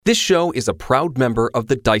This show is a proud member of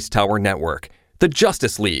the Dice Tower Network, the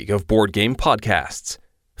Justice League of board game podcasts.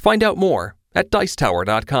 Find out more at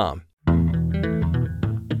Dicetower.com.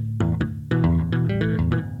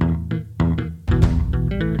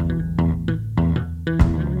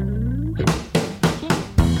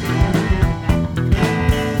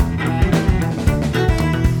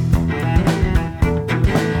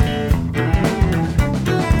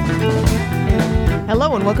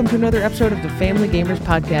 Hello and welcome to another episode of the Family Gamers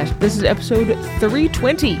Podcast. This is episode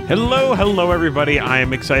 320. Hello everybody. I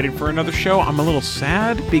am excited for another show. I'm a little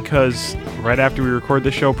sad because right after we record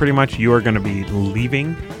the show, pretty much, you are going to be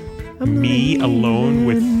leaving me alone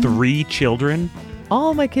with 3 children.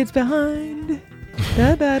 All my kids behind.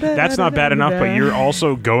 That's not bad enough, but you're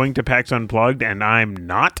also going to PAX Unplugged and I'm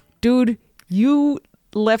not. Dude, you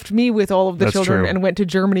left me with all of the That's children true. and went to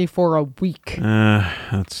Germany for a week.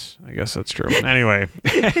 I guess that's true. Anyway,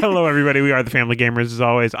 hello everybody. We are the Family Gamers as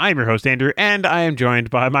always. I'm your host Andrew, and I am joined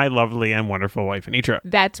by my lovely and wonderful wife Anitra.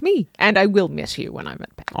 That's me, and I will miss you when I'm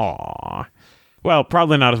at PAX. Aww. Well,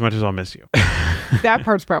 probably not as much as I'll miss you. That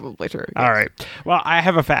part's probably true. Yes. All right. Well, I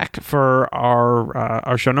have a fact for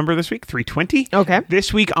our show number this week, 320. Okay.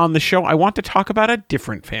 This week on the show, I want to talk about a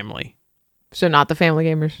different family. So not the Family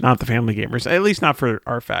Gamers? Not the Family Gamers, at least not for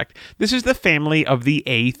our fact. This is the family of the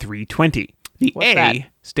A320. The What's A that?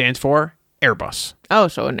 stands for Airbus. Oh,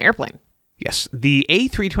 so an airplane. Yes, the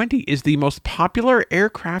A320 is the most popular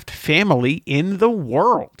aircraft family in the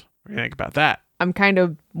world. What do you think about that? I'm kind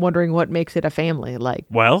of wondering what makes it a family. Like,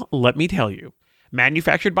 Well, let me tell you.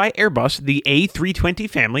 Manufactured by Airbus, the A320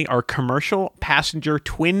 family are commercial passenger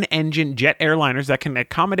twin-engine jet airliners that can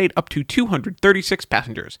accommodate up to 236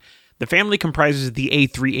 passengers. The family comprises the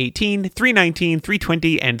A318, 319,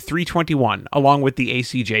 320, and 321, along with the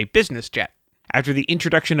ACJ business jet. After the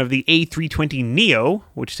introduction of the A320neo,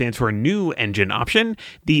 which stands for New Engine Option,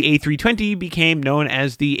 the A320 became known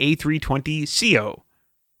as the A320ceo,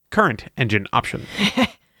 Current Engine Option.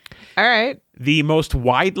 all right. The most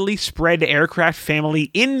widely spread aircraft family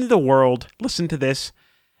in the world, listen to this,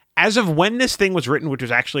 as of when this thing was written, which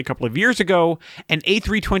was actually a couple of years ago, an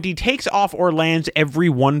A320 takes off or lands every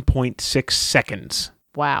 1.6 seconds.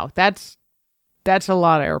 Wow. That's a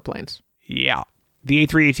lot of airplanes. Yeah. The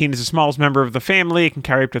A318 is the smallest member of the family. It can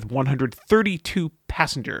carry up to 132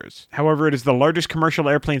 passengers. However, it is the largest commercial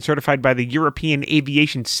airplane certified by the European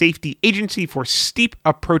Aviation Safety Agency for steep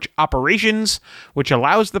approach operations, which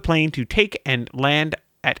allows the plane to take and land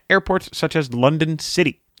at airports such as London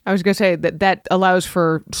City. I was going to say that allows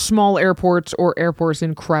for small airports or airports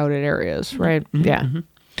in crowded areas, right? Mm-hmm, Yeah. mm-hmm.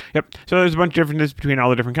 Yep. So there's a bunch of differences between all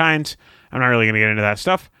the different kinds. I'm not really going to get into that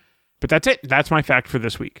stuff. But that's it. That's my fact for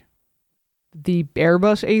this week. The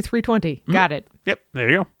Airbus A320. Got it. Yep. There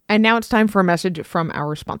you go. And now it's time for a message from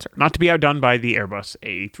our sponsor. Not to be outdone by the Airbus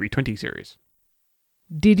A320 series.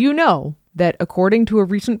 Did you know that according to a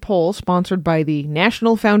recent poll sponsored by the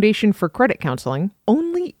National Foundation for Credit Counseling,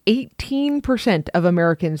 only 18% of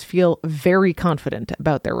Americans feel very confident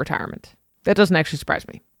about their retirement? That doesn't actually surprise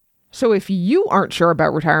me. So if you aren't sure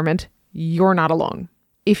about retirement, you're not alone.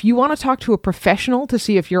 If you want to talk to a professional to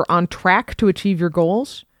see if you're on track to achieve your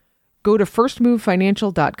goals, go to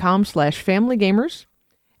firstmoveFinancial.com/familygamers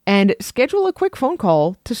and schedule a quick phone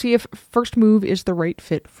call to see if First Move is the right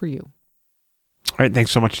fit for you. All right,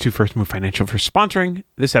 thanks so much to First Move Financial for sponsoring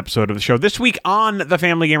this episode of the show. This week on the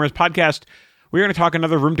Family Gamers podcast, we're going to talk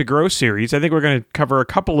another Room to Grow series. I think we're going to cover a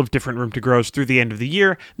couple of different Room to Grows through the end of the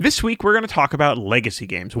year. This week, we're going to talk about legacy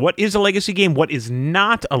games. What is a legacy game? What is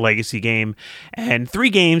not a legacy game? And 3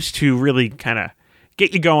 games to really kind of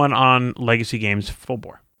get you going on legacy games full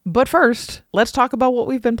bore. But first, let's talk about what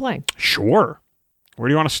we've been playing. Sure. Where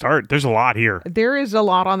do you want to start? There's a lot here. There is a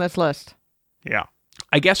lot on this list. Yeah.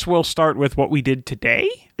 I guess we'll start with what we did today.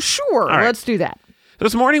 Sure, right. let's do that.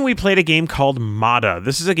 This morning we played a game called Mada.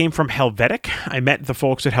 This is a game from Helvetic. I met the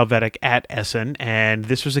folks at Helvetic at Essen, and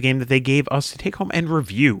this was a game that they gave us to take home and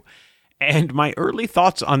review. And my early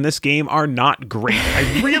thoughts on this game are not great.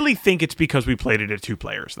 I really think it's because we played it at 2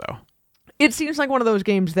 players, though. It seems like one of those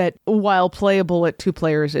games that, while playable at 2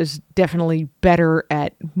 players, is definitely better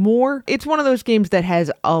at more. It's one of those games that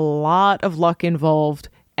has a lot of luck involved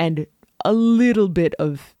and a little bit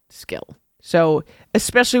of skill. So,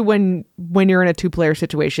 especially when you're in a 2-player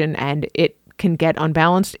situation and it can get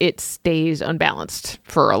unbalanced, it stays unbalanced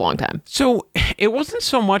for a long time. So, it wasn't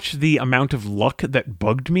so much the amount of luck that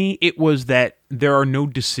bugged me. It was that there are no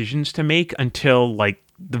decisions to make until, like,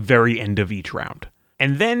 the very end of each round.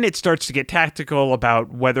 And then it starts to get tactical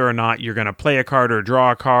about whether or not you're going to play a card or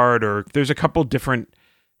draw a card, or there's a couple different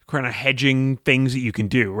kind of hedging things that you can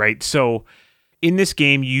do, right? So in this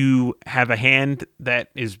game, you have a hand that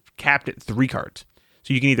is capped at 3 cards.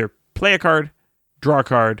 So you can either play a card, draw a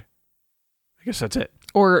card. I guess that's it.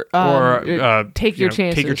 Or take your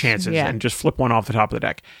chances. Take your chances and just flip one off the top of the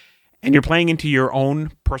deck. And you're playing into your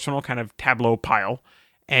own personal kind of tableau pile.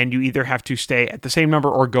 And you either have to stay at the same number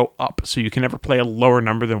or go up. So you can never play a lower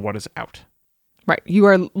number than what is out. Right. You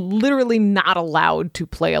are literally not allowed to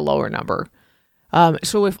play a lower number.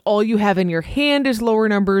 So if all you have in your hand is lower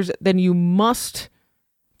numbers, then you must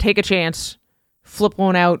take a chance, flip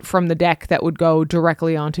one out from the deck that would go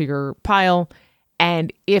directly onto your pile.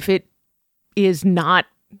 And if it is not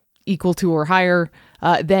equal to or higher,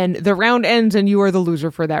 then the round ends and you are the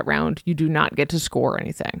loser for that round. You do not get to score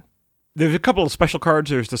anything. There's a couple of special cards.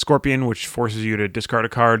 There's the Scorpion, which forces you to discard a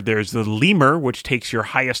card. There's the Lemur, which takes your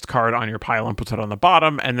highest card on your pile and puts it on the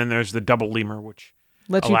bottom. And then there's the Double Lemur, which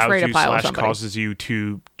lets you trade a pile with somebody. Causes you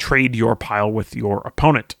to trade your pile with your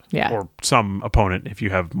opponent. Yeah. Or some opponent if you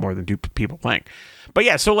have more than 2 people playing. But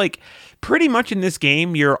yeah, so like pretty much in this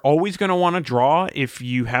game, you're always going to want to draw if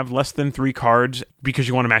you have less than 3 cards because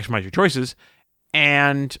you want to maximize your choices.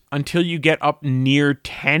 And until you get up near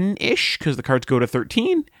 10-ish, because the cards go to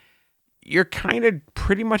 13, you're kind of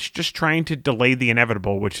pretty much just trying to delay the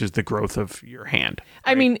inevitable, which is the growth of your hand.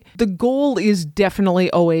 Right? I mean, the goal is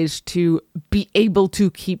definitely always to be able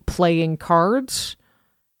to keep playing cards,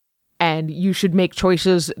 and you should make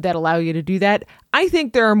choices that allow you to do that. I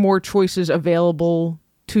think there are more choices available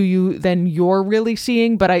to you than you're really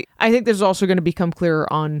seeing, but I think this is also going to become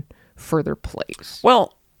clearer on further plays.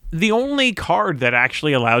 Well, the only card that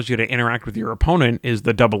actually allows you to interact with your opponent is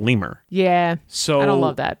the Double Lemur. Yeah, so I don't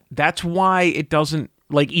love that. That's why it doesn't,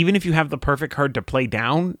 like, even if you have the perfect card to play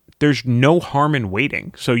down, there's no harm in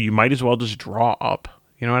waiting. So you might as well just draw up.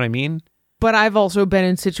 You know what I mean? But I've also been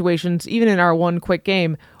in situations, even in our one quick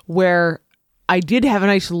game, where I did have a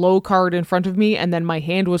nice low card in front of me and then my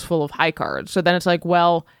hand was full of high cards. So then it's like,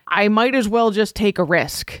 well, I might as well just take a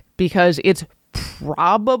risk because it's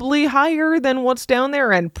probably higher than what's down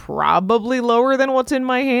there and probably lower than what's in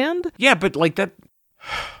my hand. Yeah, but like that,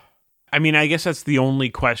 I mean, I guess that's the only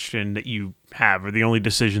question that you have or the only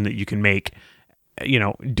decision that you can make, you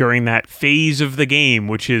know, during that phase of the game,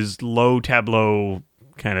 which is low tableau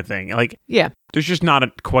kind of thing. Like, yeah, there's just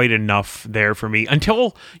not quite enough there for me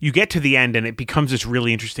until you get to the end and it becomes this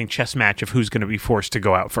really interesting chess match of who's going to be forced to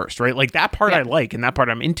go out first, right? Like that part I like and that part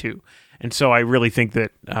I'm into. And so I really think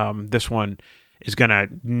that this one is going to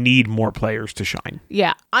need more players to shine.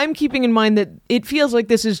 Yeah, I'm keeping in mind that it feels like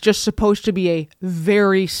this is just supposed to be a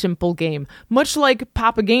very simple game. Much like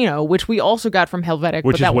Papageno, which we also got from Helvetic,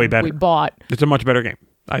 which but is that way one better. We bought. It's a much better game,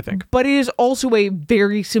 I think. But it is also a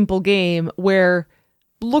very simple game where,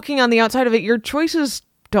 looking on the outside of it, your choices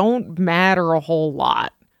don't matter a whole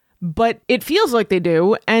lot. But it feels like they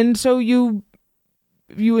do, and so you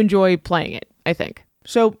enjoy playing it, I think.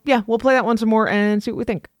 So yeah, we'll play that one some more and see what we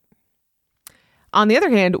think. On the other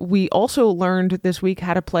hand, we also learned this week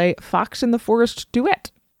how to play Fox in the Forest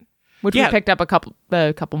Duet, which we picked up a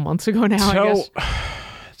couple months ago now, I guess.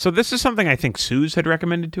 So this is something I think Suze had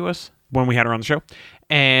recommended to us when we had her on the show.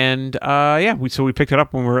 And we picked it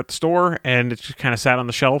up when we were at the store, and it just kind of sat on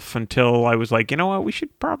the shelf until I was like, you know what, we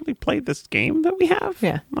should probably play this game that we have.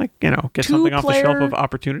 Yeah. Like, you know, get something off the shelf of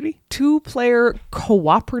opportunity. 2-player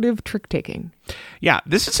cooperative trick-taking. Yeah,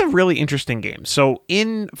 this is a really interesting game. So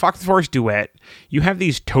in Fox in the Forest Duet, you have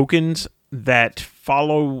these tokens that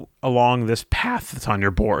follow along this path that's on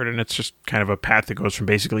your board, and it's just kind of a path that goes from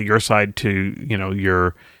basically your side to, you know,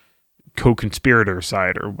 your co-conspirator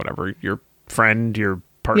side or whatever, your friend, your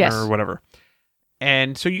partner, or whatever.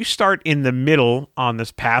 And so you start in the middle on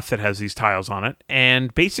this path that has these tiles on it,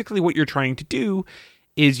 and basically what you're trying to do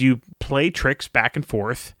is you play tricks back and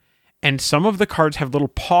forth, and some of the cards have little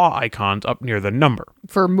paw icons up near the number.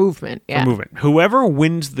 For movement, yeah. For movement. Whoever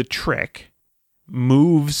wins the trick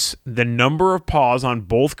moves the number of paws on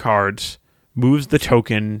both cards, moves the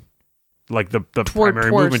token, like the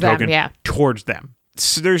primary movement token, towards them.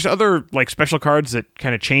 So there's other like special cards that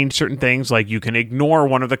kind of change certain things, like you can ignore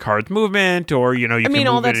one of the cards' movement, or you know you can move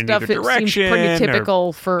all that it in stuff, either direction. It seems pretty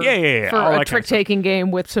typical for a trick-taking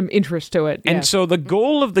game with some interest to it. And so the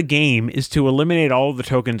goal of the game is to eliminate all of the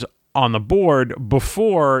tokens on the board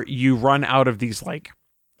before you run out of these, like,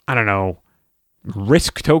 I don't know,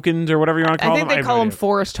 risk tokens or whatever you want to call them. I think they call them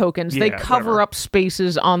forest tokens. They cover up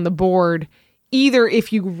spaces on the board, either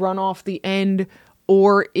if you run off the end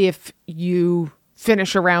or if you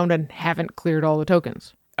finish a round and haven't cleared all the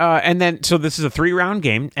tokens. And then, so this is a 3-round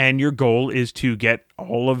game, and your goal is to get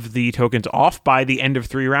all of the tokens off by the end of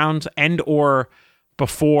 3 rounds, and or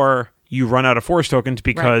before you run out of forest tokens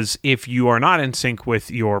because if you are not in sync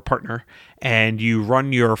with your partner and you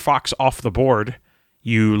run your fox off the board,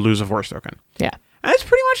 you lose a forest token. Yeah. And that's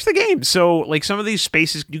pretty much the game. So, like, some of these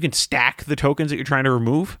spaces, you can stack the tokens that you're trying to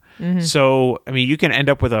remove. So, I mean, you can end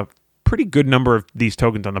up with a pretty good number of these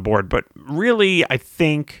tokens on the board. But really, I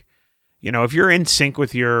think, if you're in sync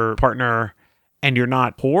with your partner and you're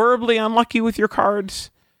not horribly unlucky with your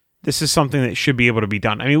cards, this is something that should be able to be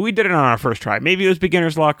done. I mean, we did it on our first try. Maybe it was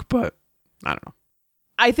beginner's luck, but I don't know.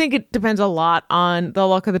 I think it depends a lot on the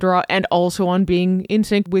luck of the draw and also on being in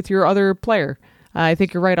sync with your other player. I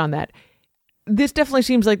think you're right on that. This definitely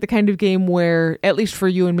seems like the kind of game where, at least for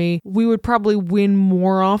you and me, we would probably win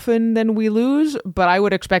more often than we lose, but I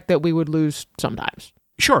would expect that we would lose sometimes.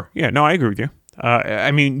 Sure. Yeah, no, I agree with you.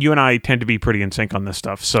 I mean, you and I tend to be pretty in sync on this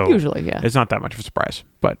stuff, so usually, yeah. It's not that much of a surprise.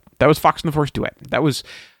 But that was Fox and the Forest Duet. That was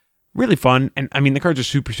really fun, and I mean, the cards are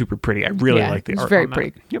super, super pretty. I really like the art. It's very on that.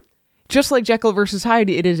 pretty. Yep. Just like Jekyll vs. Hyde,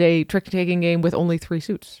 it is a trick-taking game with only 3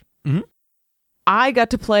 suits. Mm-hmm. I got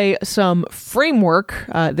to play some Framework.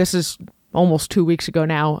 This is almost 2 weeks ago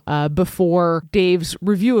now, before Dave's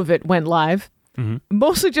review of it went live. Mm-hmm.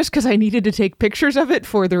 Mostly just because I needed to take pictures of it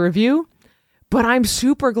for the review. But I'm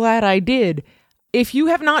super glad I did. If you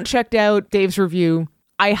have not checked out Dave's review,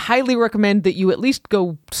 I highly recommend that you at least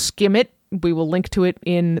go skim it. We will link to it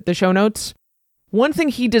in the show notes. One thing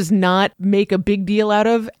he does not make a big deal out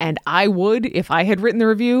of, and I would if I had written the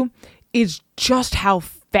review, is just how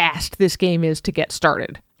fast this game is to get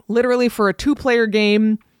started. Literally, for a 2-player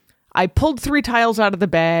game, I pulled 3 tiles out of the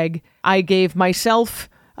bag. I gave myself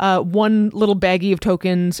 1 little baggie of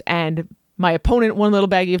tokens and my opponent 1 little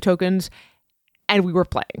baggie of tokens, and we were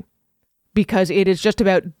playing. Because it is just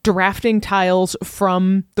about drafting tiles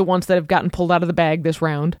from the ones that have gotten pulled out of the bag this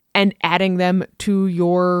round and adding them to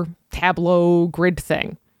your Tableau grid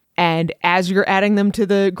thing. And as you're adding them to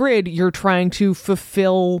the grid, you're trying to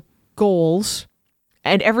fulfill goals.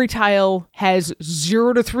 And every tile has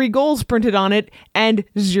 0 to 3 goals printed on it and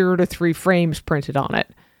 0 to 3 frames printed on it.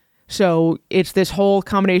 So it's this whole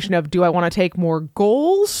combination of, do I want to take more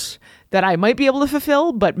goals that I might be able to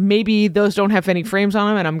fulfill, but maybe those don't have any frames on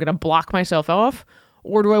them and I'm going to block myself off?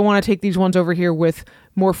 Or do I want to take these ones over here with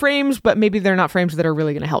more frames, but maybe they're not frames that are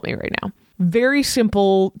really going to help me right now? Very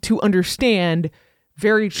simple to understand,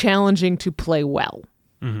 very challenging to play well.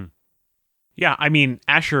 Mm-hmm. Yeah, I mean,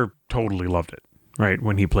 Asher totally loved it, right,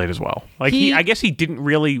 when he played as well. Like, I guess he didn't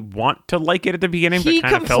really want to like it at the beginning, but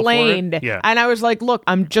kind of fell for it. He complained, and I was like, look,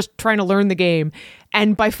 I'm just trying to learn the game.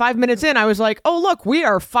 And by 5 minutes in, I was like, oh, look, we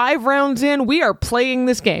are 5 rounds in. We are playing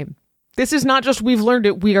this game. This is not just we've learned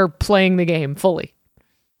it. We are playing the game fully.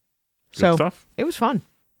 Good stuff. It was fun.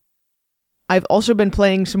 I've also been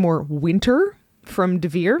playing some more Winter from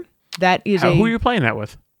Devere. That is Who are you playing that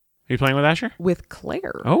with? Are you playing with Asher? With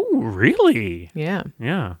Claire. Oh, really? Yeah.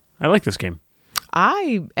 Yeah. I like this game.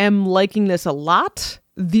 I am liking this a lot.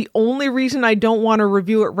 The only reason I don't want to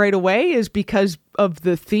review it right away is because of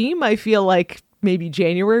the theme. I feel like maybe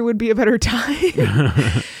January would be a better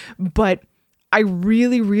time. But I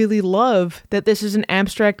really, really love that this is an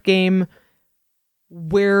abstract game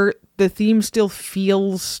where the theme still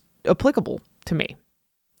feels applicable to me.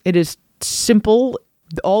 It is simple,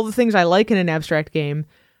 all the things I like in an abstract game,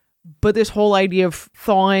 but this whole idea of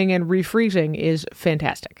thawing and refreezing is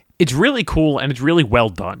fantastic. It's really cool and it's really well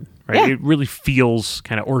done, right? Yeah. It really feels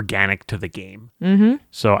kind of organic to the game. Mm-hmm.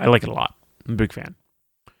 So I like it a lot. I'm a big fan.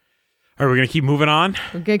 All right, we're going to keep moving on.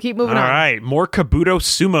 We're going to keep moving on. All right, more Kabuto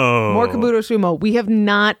Sumo. More Kabuto Sumo. We have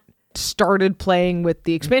not started playing with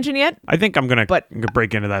the expansion yet. I think I'm going to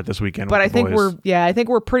break into that this weekend. But with the boys. I think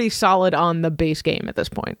we're pretty solid on the base game at this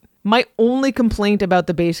point. My only complaint about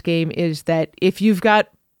the base game is that if you've got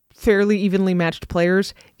fairly evenly matched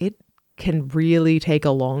players, it can really take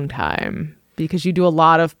a long time because you do a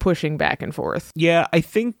lot of pushing back and forth. Yeah, I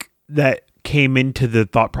think that came into the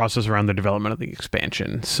thought process around the development of the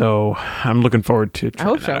expansion. So I'm looking forward to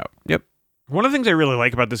trying that out. Yep. One of the things I really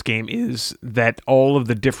like about this game is that all of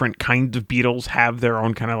the different kinds of beetles have their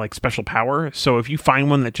own kind of like special power. So if you find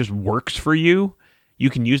one that just works for you, you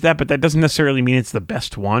can use that, but that doesn't necessarily mean it's the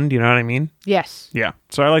best one. Do you know what I mean? Yes. Yeah.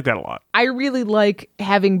 So I like that a lot. I really like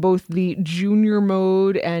having both the junior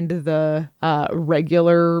mode and the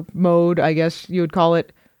regular mode, I guess you would call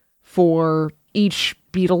it, for each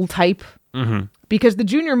beetle type. Mm-hmm. Because the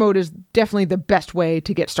junior mode is definitely the best way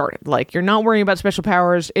to get started. Like, you're not worrying about special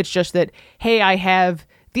powers. It's just that, hey, I have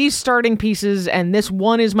these starting pieces, and this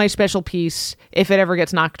one is my special piece. If it ever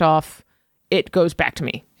gets knocked off, it goes back to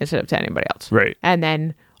me instead of to anybody else. Right. And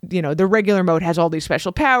then the regular mode has all these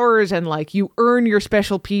special powers, and like you earn your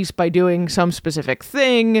special piece by doing some specific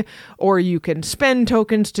thing, or you can spend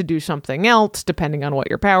tokens to do something else depending on what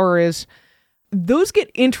your power is. Those get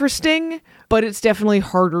interesting, but it's definitely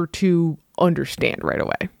harder to understand right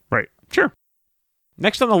away. Right. Sure.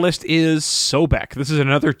 Next on the list is Sobek. This is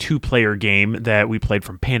another 2-player game that we played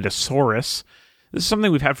from Pandasaurus. This is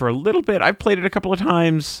something we've had for a little bit. I've played it a couple of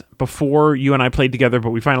times before you and I played together, but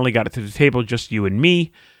we finally got it to the table, just you and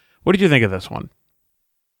me. What did you think of this one?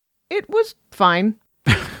 It was fine.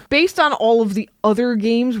 Based on all of the other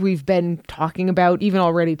games we've been talking about, even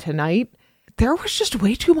already tonight, there was just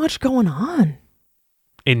way too much going on.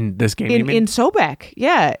 In this game, you mean? In Sobek,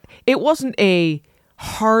 yeah. It wasn't a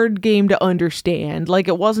hard game to understand. Like,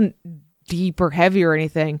 it wasn't deep or heavy or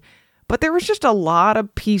anything. But there was just a lot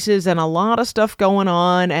of pieces and a lot of stuff going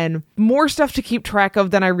on and more stuff to keep track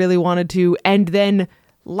of than I really wanted to. And then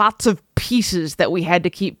lots of pieces that we had to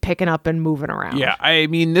keep picking up and moving around. Yeah, I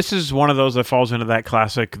mean, this is one of those that falls into that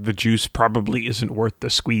classic, the juice probably isn't worth the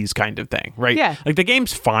squeeze kind of thing, right? Yeah. Like, the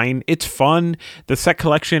game's fine. It's fun. The set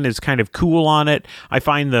collection is kind of cool on it. I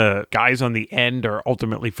find the guys on the end are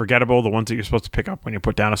ultimately forgettable, the ones that you're supposed to pick up when you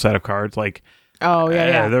put down a set of cards. Like, oh,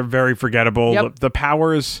 yeah. They're very forgettable. Yep. The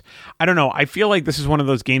powers, I don't know. I feel like this is one of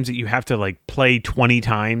those games that you have to like play 20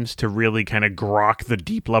 times to really kind of grok the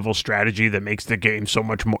deep level strategy that makes the game so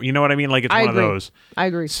much more. You know what I mean? Like, it's one of those. I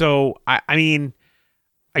agree. So, I mean,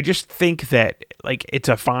 I just think that like it's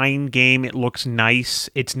a fine game. It looks nice.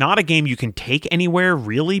 It's not a game you can take anywhere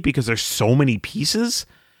really because there's so many pieces,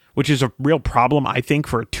 which is a real problem, I think,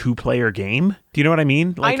 for a 2-player game. Do you know what I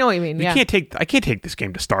mean? Like, I know what you mean, yeah. I can't take this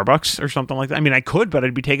game to Starbucks or something like that. I mean, I could, but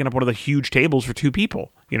I'd be taking up one of the huge tables for 2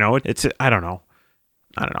 people. You know, it's I don't know.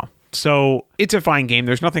 So it's a fine game.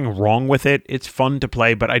 There's nothing wrong with it. It's fun to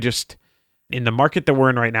play, but I just, in the market that we're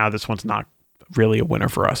in right now, this one's not really a winner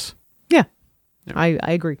for us. Yeah. I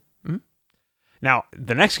agree. Mm-hmm. Now,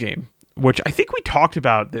 the next game, which I think we talked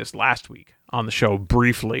about this last week on the show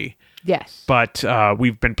briefly. Yes. But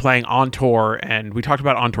we've been playing On Tour, and we talked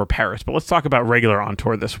about On Tour Paris, but let's talk about regular On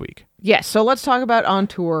Tour this week. Yes, so let's talk about On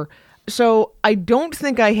Tour. So I don't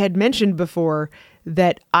think I had mentioned before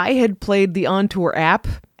that I had played the On Tour app,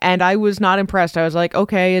 and I was not impressed. I was like,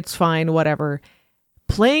 okay, it's fine, whatever.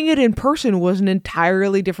 Playing it in person was an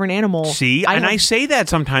entirely different animal. See, I say that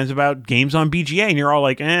sometimes about games on BGA, and you're all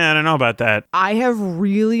like, I don't know about that. I have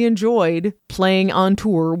really enjoyed playing On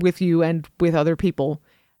Tour with you and with other people.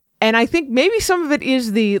 And I think maybe some of it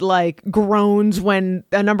is the, like, groans when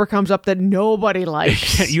a number comes up that nobody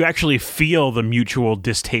likes. You actually feel the mutual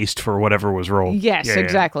distaste for whatever was rolled. Yes,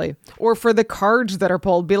 exactly. Yeah. Or for the cards that are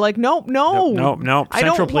pulled, be like, nope. I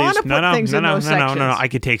Central, don't want to put things in those sections. No. I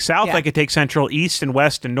could take South, I could take Central, East, and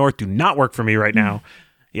West, and North do not work for me right now.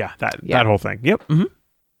 Yeah, that whole thing. Yep. Mm-hmm.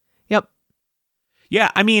 Yep.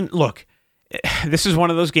 Yeah, I mean, look, this is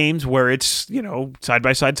one of those games where it's,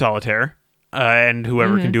 side-by-side solitaire. And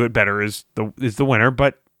whoever can do it better is the winner,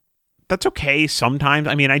 but that's okay sometimes.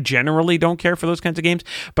 I mean, I generally don't care for those kinds of games,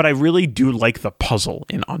 but I really do like the puzzle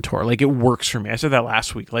in On Tour. Like, it works for me. I said that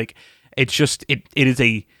last week. Like, it's just, it is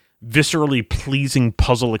a viscerally pleasing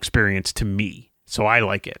puzzle experience to me, so I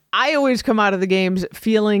like it. I always come out of the games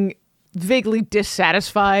feeling vaguely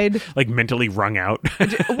dissatisfied. Like, mentally wrung out.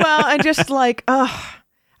 Well, and just like,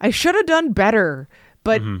 I should have done better.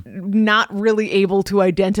 But not really able to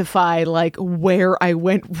identify, like, where I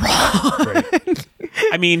went wrong. Right.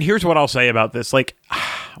 I mean, here's what I'll say about this. Like,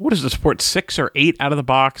 what is the support? 6 or 8 out of the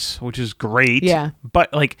box, which is great. Yeah.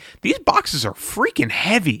 But, like, these boxes are freaking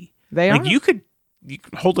heavy. They are. Like, you could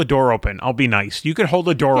hold the door open. I'll be nice. You could hold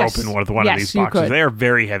the door open with one of these boxes. They are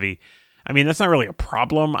very heavy. I mean, that's not really a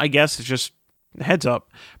problem, I guess. It's just heads up.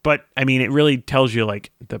 But, I mean, it really tells you, like,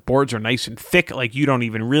 the boards are nice and thick. Like, you don't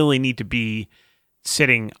even really need to be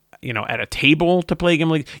sitting, at a table to play a game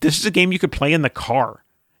like this. Is a game you could play in the car.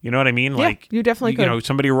 You know what I mean? Yeah, like, you definitely could.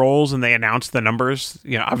 Somebody rolls and they announce the numbers.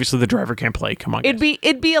 Obviously the driver can't play. Come on, guys.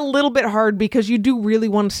 It'd be a little bit hard because you do really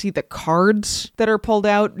want to see the cards that are pulled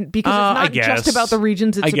out because it's not just about the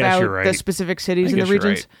regions. It's about the specific cities in the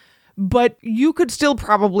regions. Right. But you could still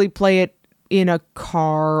probably play it in a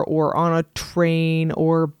car or on a train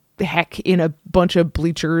or heck in a bunch of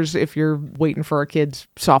bleachers if you're waiting for a kid's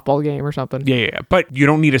softball game or something. Yeah. But you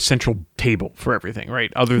don't need a central table for everything,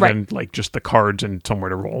 right? Other than like just the cards and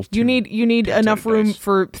somewhere to roll. You need enough room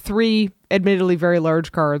for 3 admittedly very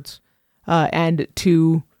large cards and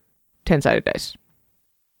 2 10-sided dice.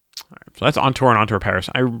 All right, so that's On Tour and On Tour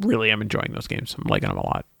Paris. I really am enjoying those games. I'm liking them a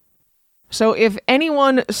lot. So if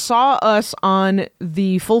anyone saw us on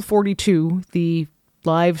the Full 42, the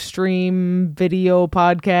live stream video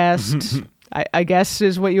podcast I guess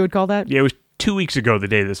is what you would call that. Yeah, it was 2 weeks ago, the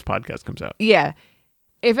day this podcast comes out. Yeah.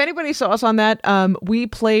 If anybody saw us on that, we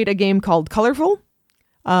played a game called Colorful.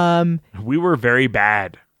 We were very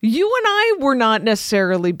bad. You and I were not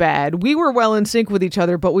necessarily bad. We were well in sync with each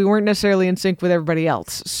other, but we weren't necessarily in sync with everybody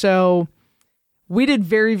else. So we did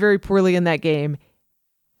very, very poorly in that game.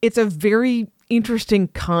 It's a very interesting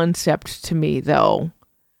concept to me, though.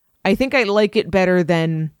 I think I like it better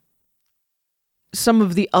than some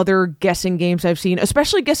of the other guessing games I've seen,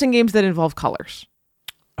 especially guessing games that involve colors.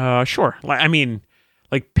 Sure. I mean,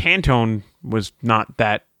 like Pantone was not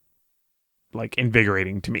that like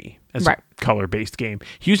invigorating to me as a color-based game.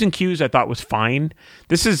 Hues and Cues I thought was fine.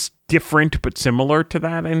 This is different but similar to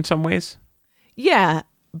that in some ways. Yeah,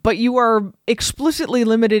 but you are explicitly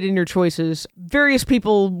limited in your choices. Various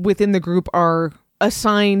people within the group are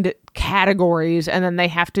assigned categories, and then they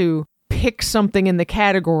have to pick something in the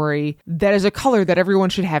category that is a color that everyone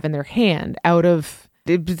should have in their hand out of,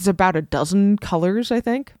 it's about a dozen colors, I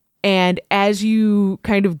think. And as you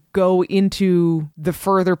kind of go into the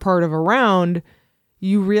further part of a round,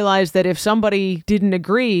 you realize that if somebody didn't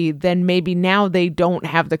agree, then maybe now they don't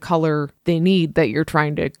have the color they need that you're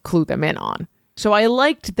trying to clue them in on. So I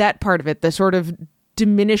liked that part of it, the sort of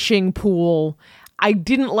diminishing pool. I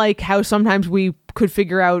didn't like how sometimes we could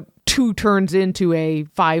figure out 2 turns into a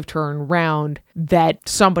 5-turn round that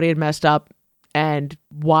somebody had messed up and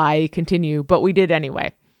why continue, but we did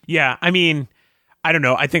anyway. Yeah, I mean, I don't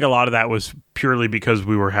know. I think a lot of that was purely because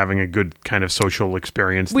we were having a good kind of social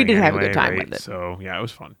experience. We did anyway, have a good time right? with it. So yeah, it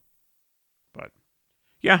was fun. But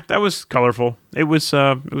yeah, that was colorful. It was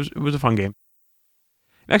a fun game.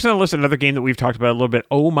 Next on the list, another game that we've talked about a little bit.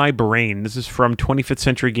 Oh My Brain. This is from 25th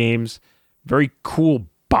Century Games. Very cool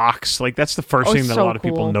box. Like that's the first thing that a lot of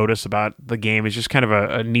people notice about the game. Is just kind of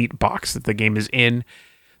a neat box that the game is in.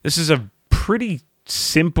 This is a pretty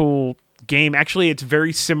simple game. Actually, it's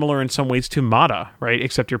very similar in some ways to Mata, right?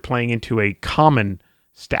 Except you're playing into a common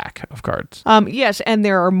stack of cards. Yes, and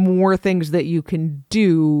there are more things that you can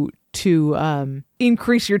do to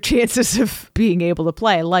increase your chances of being able to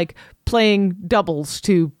play, like playing doubles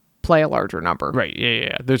to play a larger number. Right,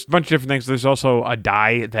 yeah. There's a bunch of different things. There's also a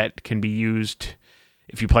die that can be used.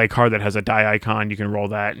 If you play a card that has a die icon, you can roll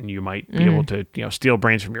that, and you might be able to, steal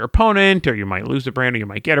brains from your opponent, or you might lose a brain, or you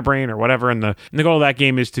might get a brain, or whatever. And the goal of that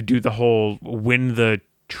game is to do the whole win the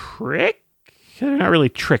trick. They're not really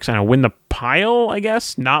tricks. I don't know, win the pile, I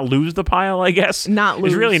guess. Not lose the pile, I guess. Not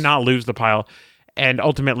lose. It's really not lose the pile, and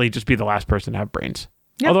ultimately just be the last person to have brains.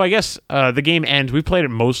 Yep. Although I guess the game ends. We played it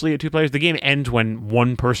mostly at 2 players. The game ends when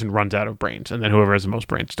one person runs out of brains, and then whoever has the most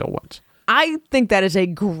brains still wins. I think that is a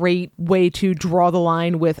great way to draw the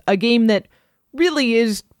line with a game that really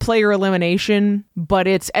is player elimination, but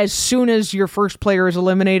it's as soon as your first player is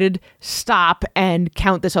eliminated, stop and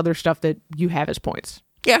count this other stuff that you have as points.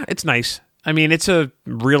 Yeah, it's nice. I mean, it's a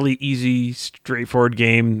really easy, straightforward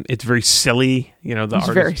game. It's very silly. The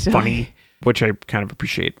art is funny, which I kind of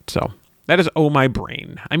appreciate. So that is Oh My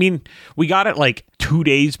Brain. I mean, we got it like 2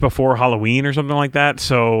 days before Halloween or something like that.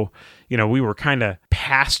 So, we were kind of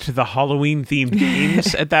past the Halloween-themed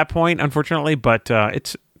games at that point, unfortunately. But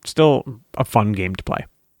it's still a fun game to play.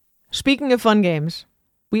 Speaking of fun games,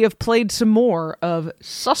 we have played some more of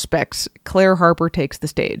Suspects. Claire Harper Takes the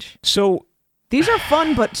Stage. So these are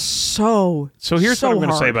fun, but so here's what I'm going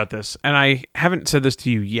to hard. say about this. And I haven't said this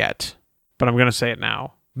to you yet, but I'm going to say it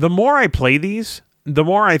now. The more I play these, the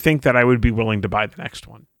more I think that I would be willing to buy the next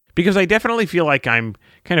one. Because I definitely feel like I'm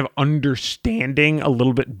kind of understanding a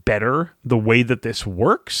little bit better the way that this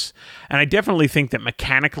works. And I definitely think that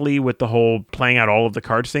mechanically with the whole playing out all of the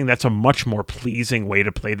cards thing, that's a much more pleasing way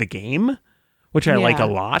to play the game, which I like a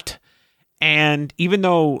lot. And even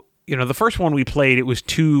though, the first one we played, it was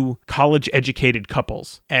 2 college-educated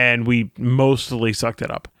couples, and we mostly sucked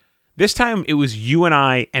it up. This time it was you and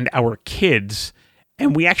I and our kids,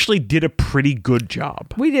 and we actually did a pretty good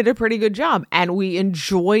job. We did a pretty good job, and we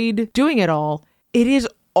enjoyed doing it all. It is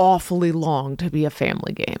awfully long to be a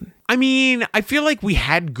family game. I mean, I feel like we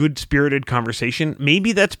had good spirited conversation.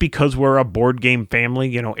 Maybe that's because we're a board game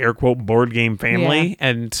family, air quote board game family. Yeah.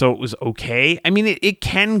 And so it was okay. I mean, it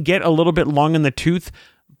can get a little bit long in the tooth,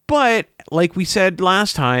 but like we said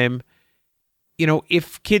last time,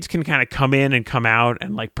 if kids can kind of come in and come out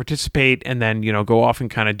and like participate and then, go off and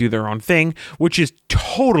kind of do their own thing, which is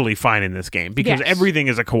totally fine in this game because everything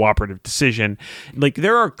is a cooperative decision. Like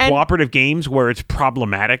there are cooperative games where it's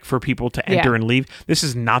problematic for people to enter and leave. This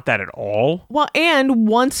is not that at all. Well, and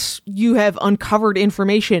once you have uncovered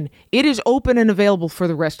information, it is open and available for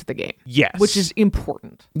the rest of the game. Yes. Which is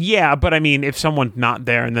important. Yeah, but I mean, if someone's not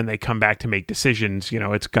there and then they come back to make decisions,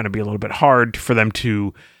 it's going to be a little bit hard for them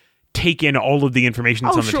to take in all of the information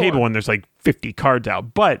that's on the table when there's like 50 cards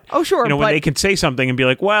out. But, when they can say something and be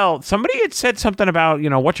like, well, somebody had said something about,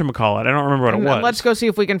 whatchamacallit. I don't remember what it was. Let's go see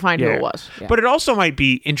if we can find who it was. Yeah. But it also might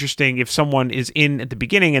be interesting if someone is in at the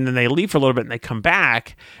beginning and then they leave for a little bit and they come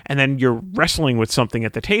back and then you're wrestling with something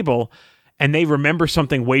at the table and they remember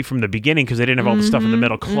something way from the beginning because they didn't have all the stuff in the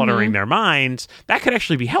middle cluttering their minds. That could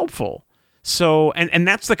actually be helpful. So, and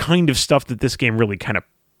that's the kind of stuff that this game really kind of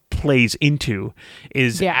plays into,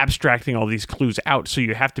 is abstracting all these clues out, so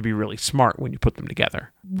you have to be really smart when you put them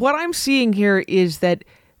together. What I'm seeing here is that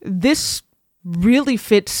this really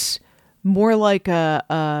fits more like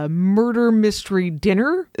a murder mystery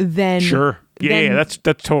dinner than that's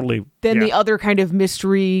totally the other kind of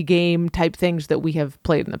mystery game type things that we have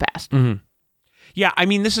played in the past. Yeah, I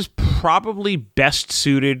mean, this is probably best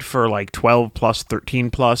suited for like 12 plus,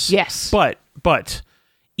 13 plus. Yes. But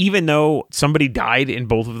even though somebody died in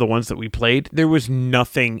both of the ones that we played, there was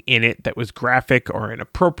nothing in it that was graphic or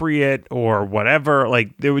inappropriate or whatever.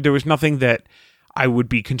 Like, there was nothing that I would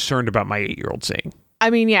be concerned about my 8-year-old seeing. I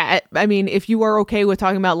mean, if you are okay with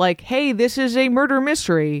talking about like, hey, this is a murder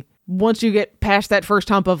mystery, once you get past that first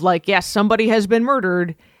hump of like, yes, somebody has been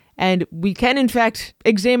murdered, and we can, in fact,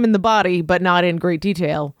 examine the body, but not in great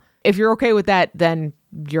detail. If you're okay with that, then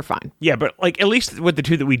you're fine. Yeah, but like at least with the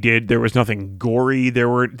two that we did, there was nothing gory. There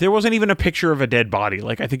wasn't even a picture of a dead body.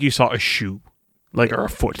 Like I think you saw a shoe, like or a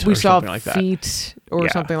foot, or something like that. We saw feet or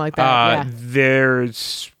something like that.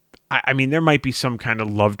 I mean, there might be some kind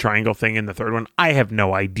of love triangle thing in the third one. I have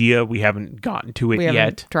no idea. We haven't gotten to it yet. We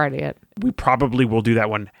haven't tried it yet. We probably will do that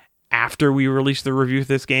one after we release the review of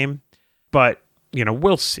this game, but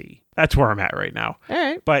we'll see. That's where I'm at right now. All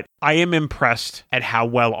right. But I am impressed at how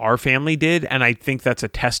well our family did, and I think that's a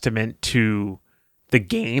testament to the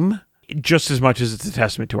game just as much as it's a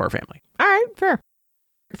testament to our family. All right, fair.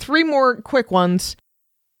 3 more quick ones.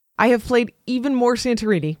 I have played even more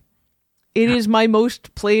Santorini. It is my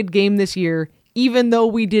most played game this year, even though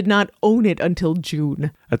we did not own it until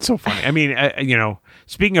June. That's so funny. I mean,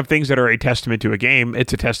 speaking of things that are a testament to a game,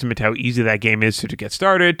 it's a testament to how easy that game is to get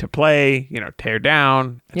started, to play, tear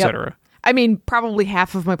down, etc. I mean, probably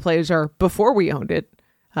half of my plays are before we owned it,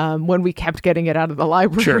 when we kept getting it out of the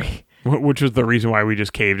library. Sure. Which was the reason why we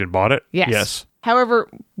just caved and bought it. Yes. However,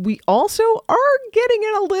 we also are getting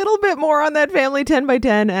in a little bit more on that family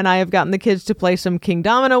 10x10, and I have gotten the kids to play some King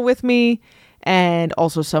Domino with me, and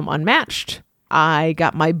also some Unmatched. I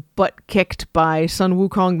got my butt kicked by Sun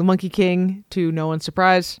Wukong, the Monkey King, to no one's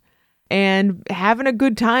surprise, and having a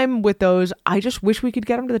good time with those. I just wish we could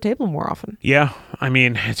get them to the table more often. Yeah, I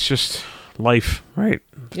mean, it's just life, right?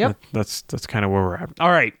 Yep. That's kind of where we're at. All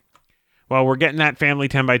right. Well, we're getting that family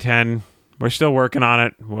 10x10. We're still working on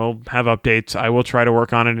it. We'll have updates. I will try to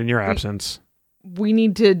work on it in your absence. We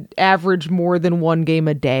need to average more than 1 game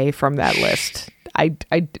a day from that list.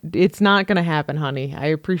 It's not going to happen, honey. I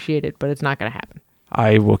appreciate it, but it's not going to happen.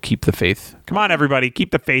 I will keep the faith. Come on, everybody. Keep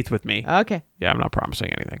the faith with me. Okay. Yeah, I'm not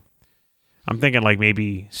promising anything. I'm thinking like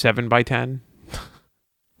maybe 7x10.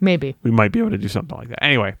 Maybe. We might be able to do something like that.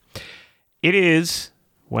 Anyway, it is,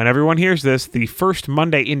 when everyone hears this, the first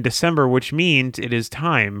Monday in December, which means it is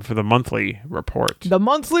time for the monthly report. The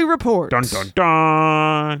monthly report. Dun, dun,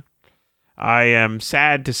 dun. I am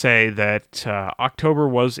sad to say that October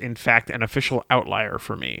was, in fact, an official outlier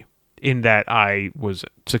for me, in that I was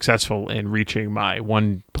successful in reaching my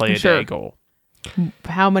 1 play a day goal.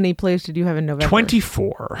 How many plays did you have in November?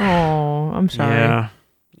 24. Oh, I'm sorry.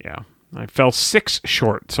 Yeah. I fell 6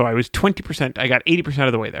 short, so I was 20%. I got 80%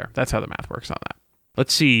 of the way there. That's how the math works on that.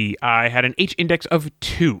 Let's see. I had an H index of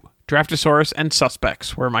 2. Draftosaurus and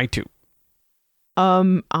Suspects were my 2.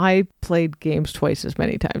 I played games twice as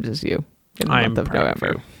many times as you. In the month of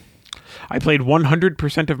November. I played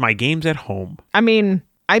 100% of my games at home. I mean,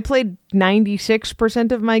 I played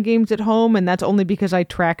 96% of my games at home, and that's only because I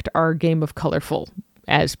tracked our game of Colorful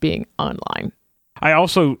as being online. I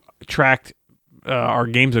also tracked our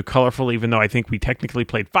games of Colorful, even though I think we technically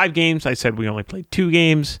played 5 games. I said we only played 2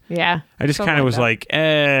 games. Yeah. I just kind of was like,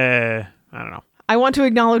 I don't know. I want to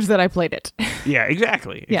acknowledge that I played it. Yeah,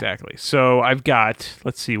 exactly. So I've got,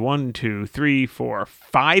 let's see, 1, 2, 3, 4,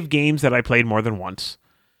 5 games that I played more than once.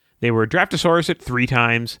 They were Draftosaurus at 3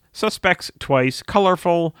 times, Suspects twice,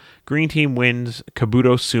 Colorful, Green Team Wins,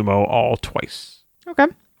 Kabuto Sumo all twice. Okay.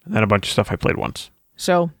 And then a bunch of stuff I played once.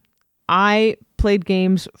 So I played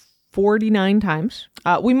games 49 times.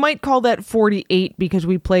 We might call that 48 because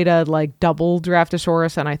we played a double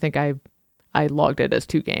Draftosaurus, and I think I logged it as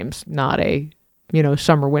 2 games, not a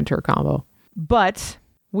summer-winter combo. But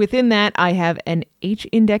within that, I have an H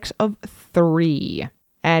index of 3.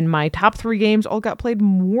 And my top 3 games all got played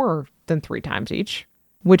more than 3 times each.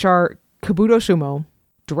 which are Kabuto Sumo,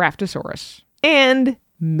 Draftosaurus, and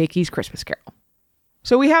Mickey's Christmas Carol.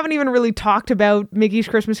 So we haven't even really talked about Mickey's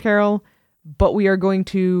Christmas Carol, but we are going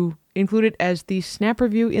to include it as the snap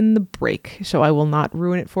review in the break, so I will not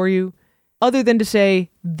ruin it for you. Other than to say,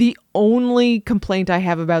 the only complaint I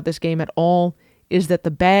have about this game at all is that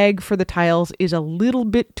the bag for the tiles is a little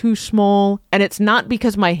bit too small, and it's not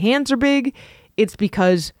because my hands are big, it's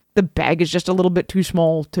because the bag is just a little bit too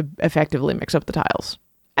small to effectively mix up the tiles.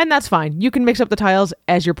 And that's fine. You can mix up the tiles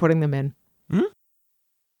as you're putting them in.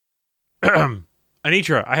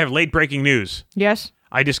 Anitra, I have late breaking news. Yes?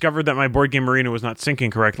 I discovered that my Board Game Arena was not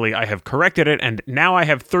syncing correctly. I have corrected it, and now I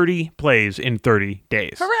have 30 plays in 30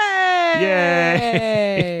 days. Hooray!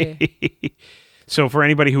 Yay! So for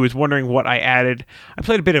anybody who is wondering what I added, I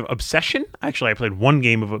played a bit of Obsession. Actually, I played one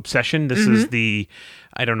game of Obsession. This is the,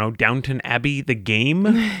 Downton Abbey, the game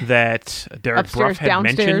that Derek Upstairs, Bruff had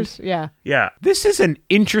downstairs, mentioned. Yeah. This is an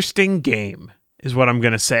interesting game, is what I'm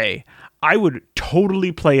going to say. I would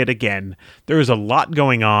totally play it again. There is a lot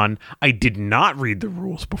going on. I did not read the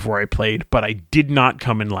rules before I played, but I did not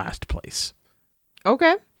come in last place.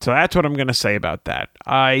 Okay. So that's what I'm going to say about that.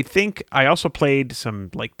 I think I also played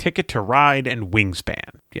some Ticket to Ride and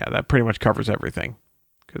Wingspan. Yeah, that pretty much covers everything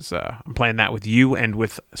because I'm playing that with you and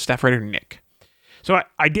with staff writer Nick. So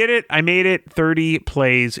I did it. I made it 30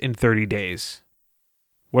 plays in 30 days.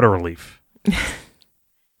 What a relief.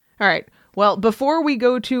 All right. Well, before we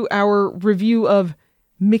go to our review of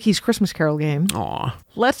Mickey's Christmas Carol game,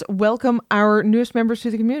 let's welcome our newest members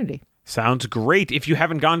to the community. Sounds great. If you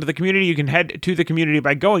haven't gone to the community, you can head to the community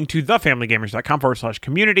by going to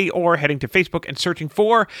thefamilygamers.com/community or heading to Facebook and searching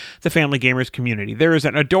for the Family Gamers community. There is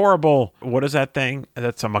an adorable, what is that thing?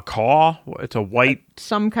 That's a macaw. It's a white...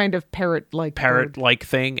 some kind of parrot-like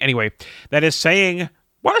thing. Anyway, that is saying,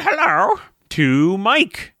 well, hello to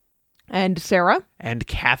Mike. And Sarah. And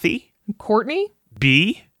Kathy. Courtney.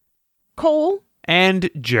 B. Cole. And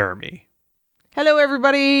Jeremy. Hello,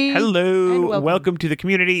 everybody. Hello. Welcome to the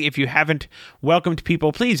community. If you haven't welcomed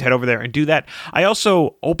people, please head over there and do that. I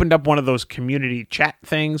also opened up one of those community chat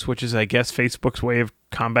things, which is, I guess, Facebook's way of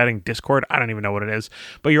combating Discord. I don't even know what it is.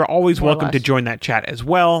 But you're always welcome to join that chat as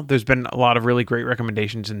well. There's been a lot of really great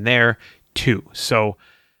recommendations in there, too. So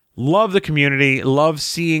love the community. Love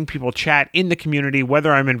seeing people chat in the community,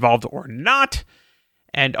 whether I'm involved or not.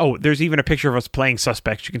 And, there's even a picture of us playing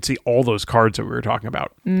Suspects. You can see all those cards that we were talking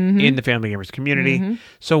about in the Family Gamers community.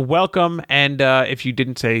 So welcome, and if you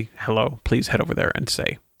didn't say hello, please head over there and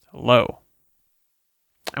say hello.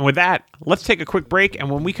 And with that, let's take a quick break,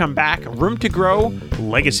 and when we come back, Room to Grow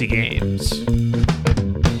Legacy Games.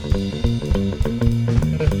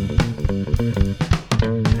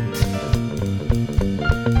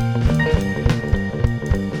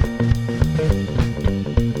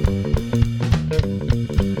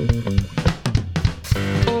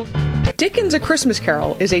 Dickens' A Christmas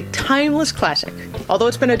Carol is a timeless classic, although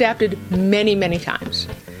it's been adapted many, many times.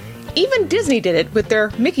 Even Disney did it with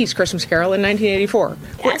their Mickey's Christmas Carol in 1984.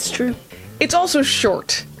 That's true. It's also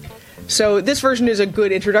short, so this version is a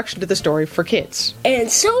good introduction to the story for kids.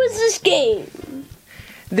 And so is this game.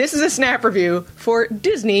 This is a snap review for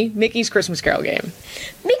Disney Mickey's Christmas Carol game.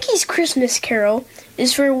 Mickey's Christmas Carol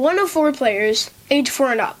is for 1 to 4 players, age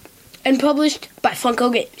 4 and up, and published by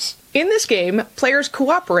Funko Games. In this game, players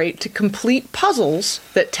cooperate to complete puzzles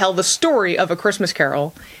that tell the story of A Christmas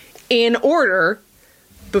Carol in order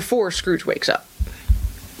before Scrooge wakes up.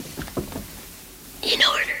 In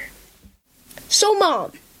order. So,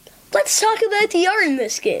 Mom, let's talk about the art in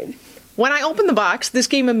this game. When I opened the box, this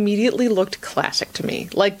game immediately looked classic to me,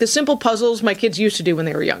 like the simple puzzles my kids used to do when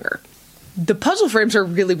they were younger. The puzzle frames are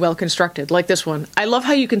really well constructed, like this one. I love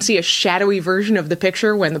how you can see a shadowy version of the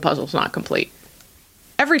picture when the puzzle's not complete.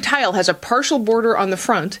 Every tile has a partial border on the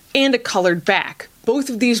front and a colored back. Both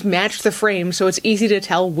of these match the frame, so it's easy to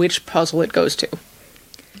tell which puzzle it goes to.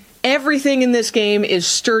 Everything in this game is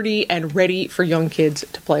sturdy and ready for young kids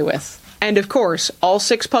to play with. And of course, all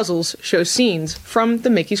 6 puzzles show scenes from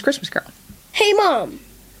the Mickey's Christmas Carol. Hey Mom,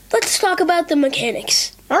 let's talk about the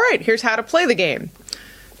mechanics. Alright, here's how to play the game.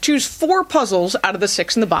 Choose 4 puzzles out of the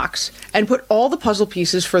 6 in the box, and put all the puzzle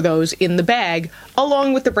pieces for those in the bag,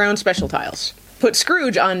 along with the brown special tiles. Put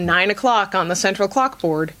Scrooge on 9 o'clock on the central clock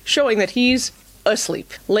board, showing that he's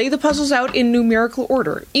asleep. Lay the puzzles out in numerical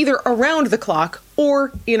order, either around the clock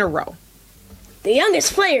or in a row. The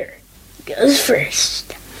youngest player goes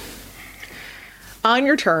first. On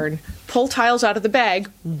your turn, pull tiles out of the bag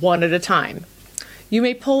one at a time. You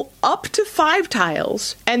may pull up to 5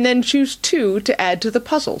 tiles, and then choose 2 to add to the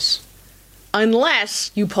puzzles. Unless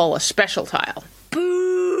you pull a special tile.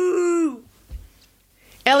 Boo!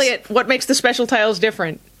 Elliot, what makes the special tiles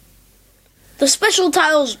different? The special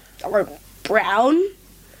tiles are brown.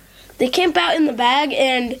 They camp out in the bag,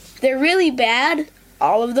 and they're really bad,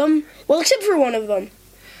 all of them. Well, except for one of them.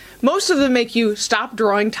 Most of them make you stop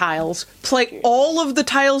drawing tiles, play all of the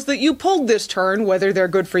tiles that you pulled this turn, whether they're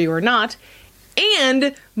good for you or not,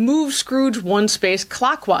 and move Scrooge one space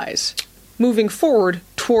clockwise, moving forward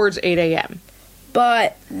towards 8 a.m.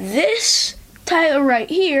 But this tile right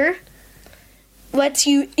here lets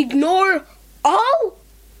you ignore all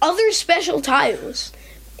other special tiles.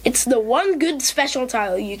 It's the one good special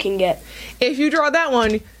tile you can get. If you draw that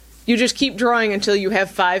one, you just keep drawing until you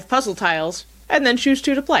have 5 puzzle tiles, and then choose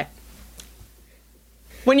 2 to play.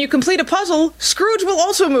 When you complete a puzzle, Scrooge will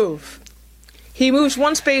also move. He moves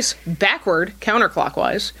one space backward,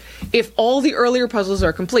 counterclockwise, if all the earlier puzzles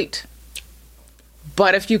are complete.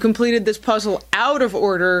 But if you completed this puzzle out of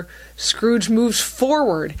order, Scrooge moves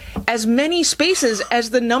forward as many spaces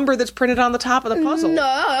as the number that's printed on the top of the puzzle.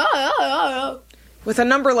 No. With a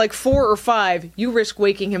number like 4 or 5, you risk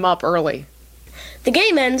waking him up early. The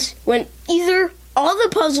game ends when either all the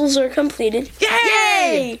puzzles are completed,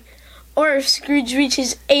 yay! Or if Scrooge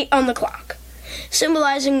reaches 8 on the clock,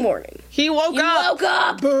 symbolizing morning. He woke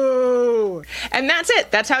up! Boo! And that's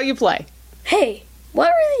it. That's how you play. Hey, what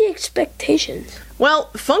are the expectations?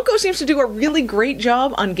 Well, Funko seems to do a really great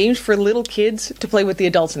job on games for little kids to play with the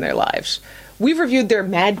adults in their lives. We've reviewed their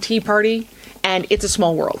Mad Tea Party and It's a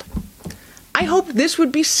Small World. I hope this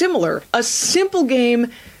would be similar, a simple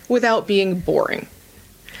game without being boring.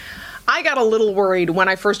 I got a little worried when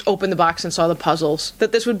I first opened the box and saw the puzzles,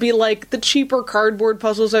 that this would be like the cheaper cardboard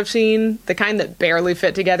puzzles I've seen, the kind that barely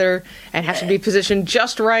fit together and have to be positioned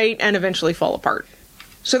just right and eventually fall apart.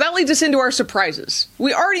 So that leads us into our surprises.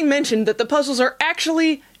 We already mentioned that the puzzles are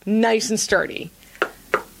actually nice and sturdy.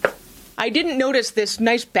 I didn't notice this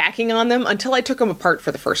nice backing on them until I took them apart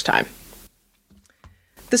for the first time.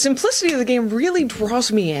 The simplicity of the game really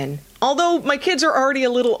draws me in. Although my kids are already a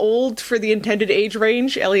little old for the intended age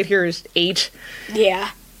range, Elliot here is 8.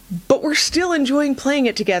 Yeah. But we're still enjoying playing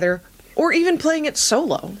it together, or even playing it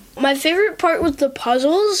solo. My favorite part was the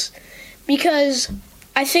puzzles, because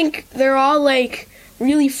I think they're all, like,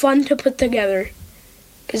 really fun to put together,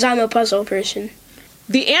 because I'm a puzzle person.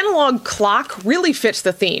 The analog clock really fits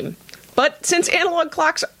the theme. But since analog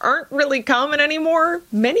clocks aren't really common anymore,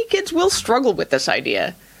 many kids will struggle with this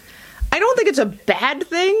idea. I don't think it's a bad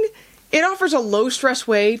thing. It offers a low-stress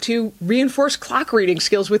way to reinforce clock reading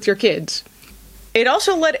skills with your kids. It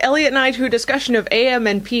also led Elliot and I to a discussion of AM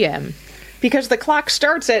and PM, because the clock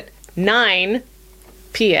starts at 9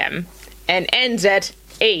 p.m. and ends at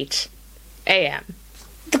 8 a.m.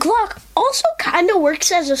 The clock also kind of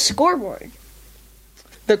works as a scoreboard.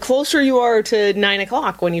 The closer you are to 9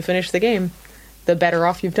 o'clock when you finish the game, the better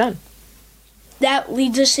off you've done. That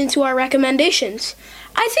leads us into our recommendations.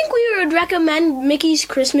 I think we would recommend Mickey's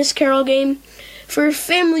Christmas Carol game for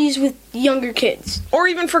families with younger kids. Or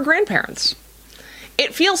even for grandparents.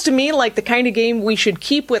 It feels to me like the kind of game we should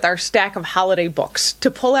keep with our stack of holiday books to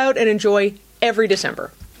pull out and enjoy every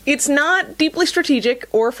December. It's not deeply strategic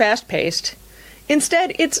or fast-paced.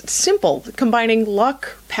 Instead, it's simple, combining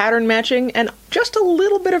luck, pattern matching, and just a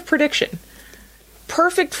little bit of prediction.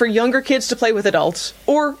 Perfect for younger kids to play with adults,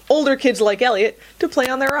 or older kids like Elliot to play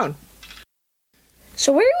on their own.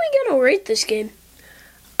 So where are we going to rate this game?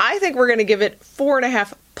 I think we're going to give it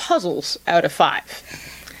 4.5 puzzles out of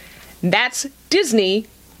 5. That's Disney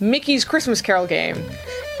Mickey's Christmas Carol game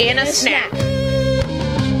in a snap.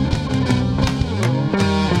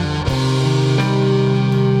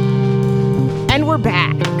 And we're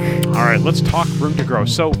back. All right, let's talk Room to Grow.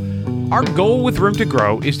 So, our goal with Room to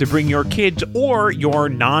Grow is to bring your kids or your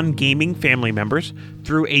non-gaming family members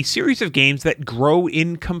through a series of games that grow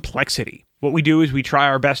in complexity. What we do is we try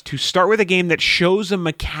our best to start with a game that shows a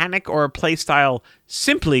mechanic or a play style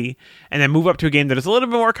simply, and then move up to a game that is a little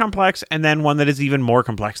bit more complex, and then one that is even more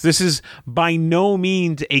complex. This is by no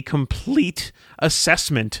means a complete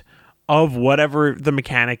assessment of whatever the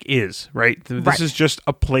mechanic is, right? This is just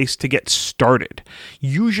a place to get started.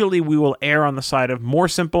 Usually we will err on the side of more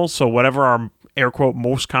simple, so whatever our air quote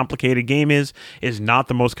most complicated game is not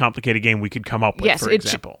the most complicated game we could come up with, yes, for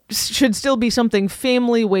example. Should still be something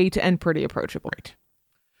family weight and pretty approachable. Right.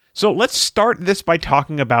 So let's start this by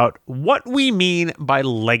talking about what we mean by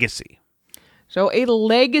legacy. So a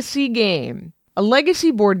legacy game. A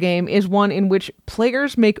legacy board game is one in which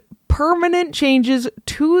players make permanent changes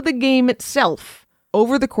to the game itself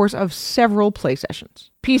over the course of several play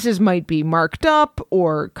sessions. Pieces might be marked up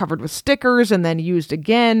or covered with stickers and then used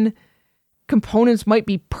again. Components might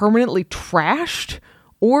be permanently trashed,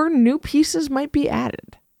 or new pieces might be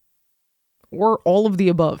added. or all of the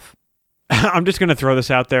above? I'm just going to throw this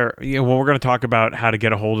out there. When we're going to talk about how to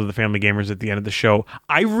get a hold of the Family Gamers at the end of the show,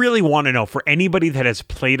 I really want to know, for anybody that has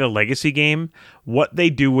played a legacy game, what they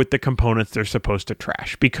do with the components they're supposed to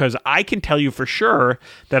trash. Because I can tell you for sure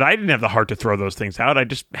that I didn't have the heart to throw those things out. I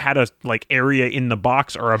just had a area in the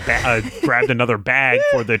box, or grabbed another bag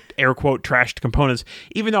for the air quote trashed components.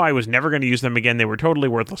 Even though I was never going to use them again, they were totally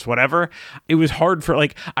worthless, whatever. It was hard for,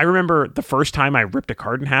 I remember the first time I ripped a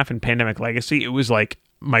card in half in Pandemic Legacy, it was like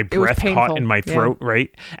my breath caught in my throat,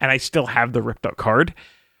 right? And I still have the ripped up card.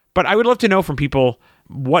 But I would love to know from people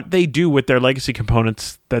what they do with their legacy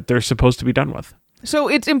components that they're supposed to be done with. So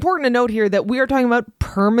it's important to note here that we are talking about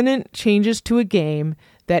permanent changes to a game,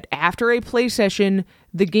 that after a play session,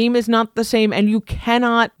 the game is not the same and you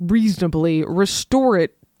cannot reasonably restore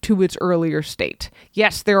it to its earlier state.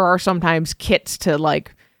 Yes, there are sometimes kits to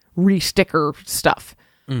re-sticker stuff.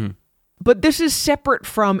 Mm. But this is separate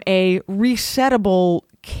from a resettable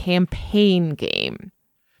campaign game.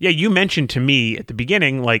 Yeah, you mentioned to me at the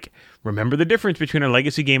beginning, remember the difference between a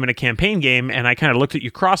legacy game and a campaign game, and I kind of looked at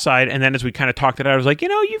you cross-eyed, and then as we kind of talked it out, I was like, you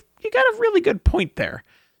got a really good point there.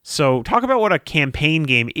 So talk about what a campaign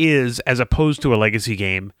game is as opposed to a legacy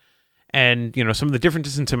game, and, some of the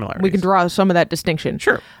differences and similarities. We can draw some of that distinction.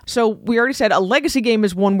 Sure. So we already said a legacy game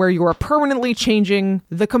is one where you are permanently changing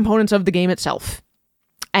the components of the game itself,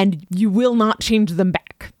 and you will not change them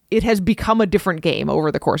back. It has become a different game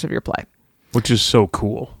over the course of your play. Which is so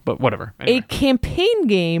cool, but whatever. Anyway. A campaign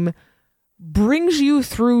game brings you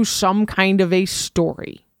through some kind of a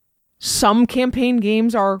story. Some campaign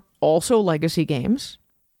games are also legacy games.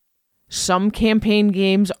 Some campaign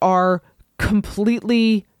games are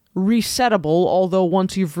completely resettable, although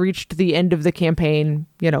once you've reached the end of the campaign,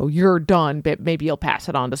 you're done, but maybe you'll pass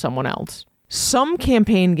it on to someone else. Some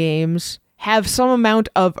campaign games have some amount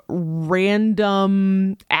of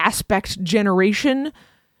random aspect generation,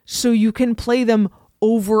 so you can play them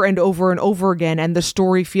over and over and over again, and the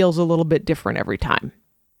story feels a little bit different every time.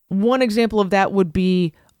 One example of that would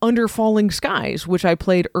be Under Falling Skies, which I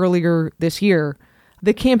played earlier this year.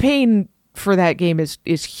 The campaign for that game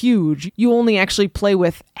is huge. You only actually play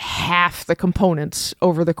with half the components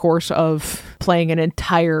over the course of playing an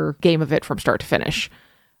entire game of it from start to finish.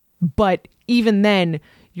 But even then,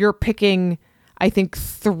 you're picking, I think,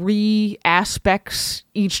 3 aspects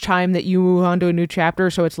each time that you move on to a new chapter.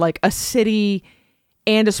 So it's like a city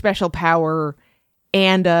and a special power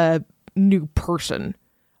and a new person.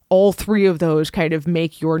 All 3 of those kind of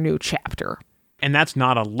make your new chapter. And that's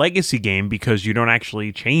not a legacy game because you don't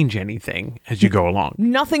actually change anything as you go along.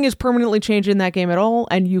 Nothing is permanently changed in that game at all,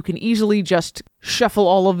 and you can easily just shuffle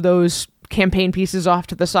all of those campaign pieces off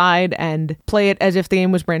to the side and play it as if the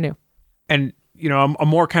game was brand new. And a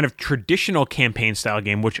more kind of traditional campaign style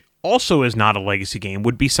game, which also is not a legacy game,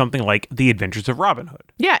 would be something like The Adventures of Robin Hood.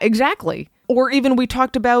 Yeah, exactly. Or even we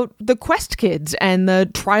talked about the Quest Kids and the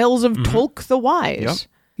Trials of Tolk the Wise. Yep.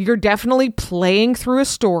 You're definitely playing through a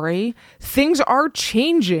story. Things are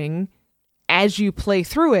changing as you play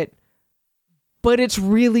through it, but it's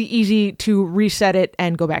really easy to reset it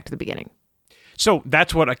and go back to the beginning. So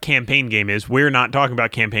that's what a campaign game is. We're not talking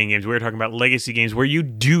about campaign games. We're talking about legacy games where you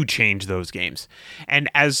do change those games. And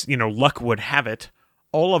as, luck would have it,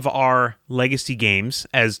 all of our legacy games,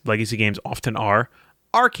 as legacy games often are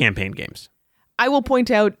campaign games. I will point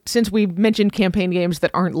out, since we've mentioned campaign games that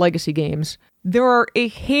aren't legacy games, there are a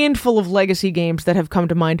handful of legacy games that have come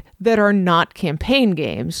to mind that are not campaign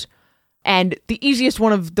games. And the easiest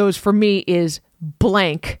one of those for me is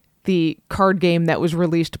Blank, the card game that was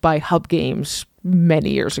released by Hub Games many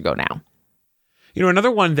years ago now.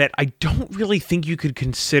 Another one that I don't really think you could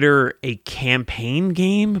consider a campaign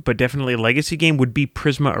game, but definitely a legacy game, would be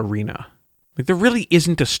Prisma Arena. There really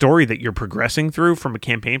isn't a story that you're progressing through from a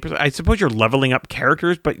campaign perspective. I suppose you're leveling up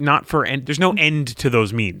characters, but not for end. There's no end to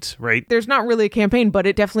those means, right? There's not really a campaign, but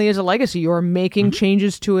it definitely is a legacy. You're making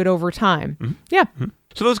changes to it over time. Mm-hmm. Yeah. Mm-hmm.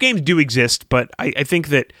 So those games do exist, but I think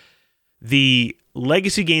that the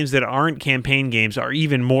legacy games that aren't campaign games are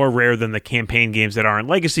even more rare than the campaign games that aren't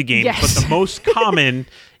legacy games. Yes. But the most common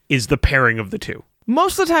is the pairing of the two.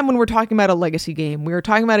 Most of the time when we're talking about a legacy game, we're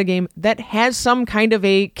talking about a game that has some kind of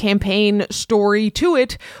a campaign story to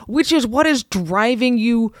it, which is what is driving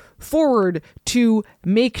you forward to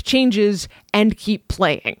make changes and keep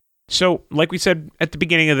playing. So, like we said at the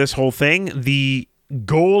beginning of this whole thing, the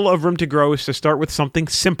goal of Room to Grow is to start with something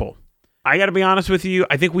simple. I got to be honest with you,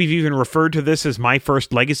 I think we've even referred to this as my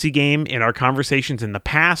first legacy game in our conversations in the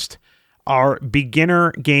past. Our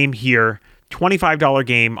beginner game here, $25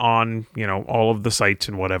 game on, all of the sites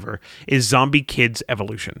and whatever, is Zombie Kids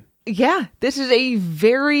Evolution. Yeah, this is a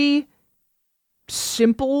very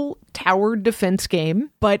simple tower defense game,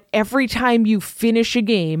 but every time you finish a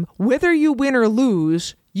game, whether you win or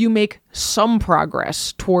lose, you make some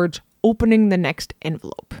progress towards opening the next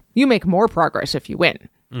envelope. You make more progress if you win,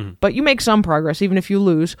 but you make some progress even if you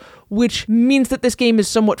lose, which means that this game is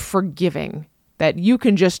somewhat forgiving, that you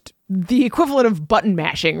can just, the equivalent of button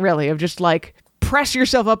mashing, really, of just like press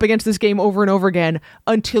yourself up against this game over and over again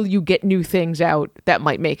until you get new things out that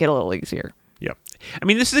might make it a little easier. Yep. I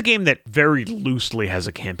mean, this is a game that very loosely has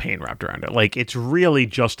a campaign wrapped around it. Like, it's really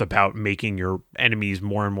just about making your enemies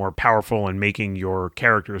more and more powerful and making your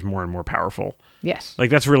characters more and more powerful. Yes.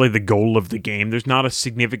 Like, that's really the goal of the game. There's not a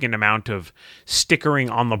significant amount of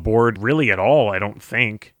stickering on the board really at all, I don't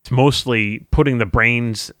think. It's mostly putting the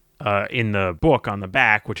brains in the book on the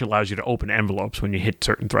back, which allows you to open envelopes when you hit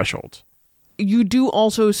certain thresholds. You do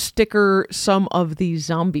also sticker some of the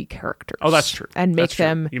zombie characters. Oh, that's true. And make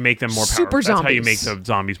them you make them more powerful. super zombies. That's how you make the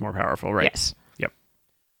zombies more powerful, right? Yes. Yep.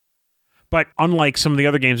 But unlike some of the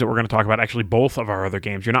other games that we're going to talk about, actually both of our other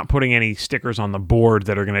games, you're not putting any stickers on the board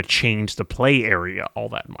that are going to change the play area all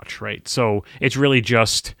that much, right? So it's really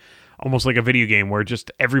just almost like a video game where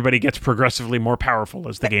just everybody gets progressively more powerful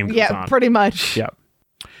as the game goes on. Yeah, pretty much. Yeah.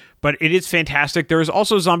 But it is fantastic. There is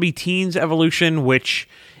also Zombie Teens Evolution, which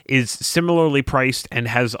is similarly priced and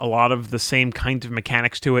has a lot of the same kinds of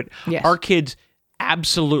mechanics to it. Yes. Our kids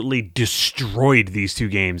absolutely destroyed these two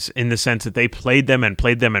games in the sense that they played them and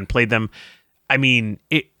played them and played them. I mean,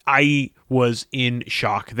 I was in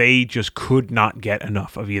shock. They just could not get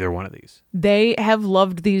enough of either one of these. They have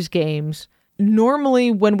loved these games.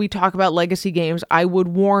 Normally, when we talk about legacy games, I would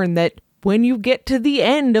warn that when you get to the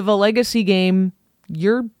end of a legacy game,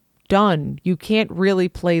 you're done. You can't really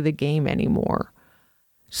play the game anymore.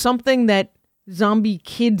 Something that Zombie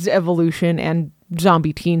Kids Evolution and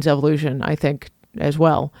Zombie Teens Evolution, I think, as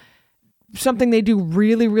well, something they do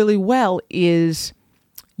really, really well is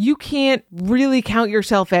you can't really count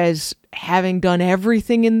yourself as having done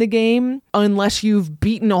everything in the game unless you've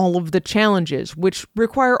beaten all of the challenges, which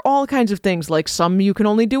require all kinds of things, like some you can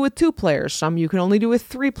only do with 2 players, some you can only do with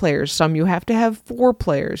 3 players, some you have to have 4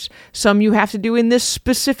 players, some you have to do in this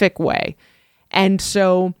specific way. And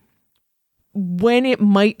so when it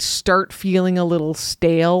might start feeling a little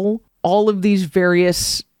stale, all of these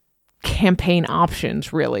various campaign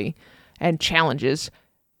options, really, and challenges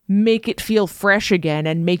make it feel fresh again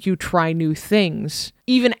and make you try new things,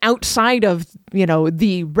 even outside of,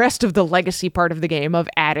 the rest of the legacy part of the game of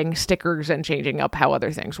adding stickers and changing up how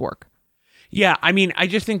other things work. Yeah, I mean, I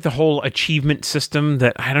just think the whole achievement system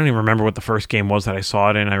that I don't even remember what the first game was that I saw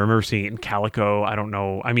it in. I remember seeing it in Calico. I don't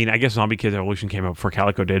know. I mean, I guess Zombie Kids Evolution came out before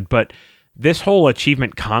Calico did, but this whole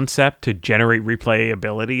achievement concept to generate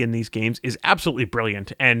replayability in these games is absolutely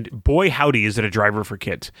brilliant. And boy, howdy, is it a driver for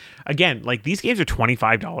kids. Again, like, these games are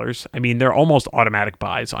 $25. I mean, they're almost automatic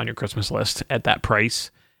buys on your Christmas list at that price.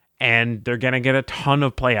 And they're going to get a ton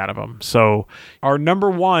of play out of them. So our number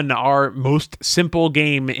one, our most simple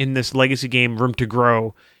game in this legacy game, Room to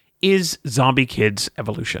Grow, is Zombie Kids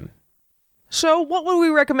Evolution. So what would we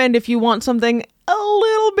recommend if you want something a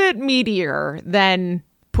little bit meatier than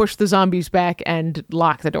push the zombies back and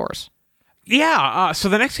lock the doors? Yeah, so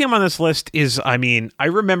the next game on this list is, I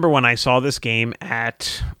remember when I saw this game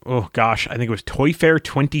at, I think it was Toy Fair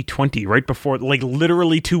 2020, right before, like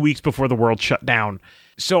literally 2 weeks before the world shut down.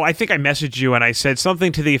 So I think I messaged you and I said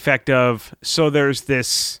something to the effect of, so there's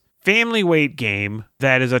this family weight game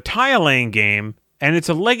that is a tile-laying game, and it's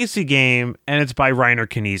a legacy game, and it's by Reiner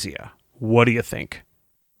Knizia. What do you think?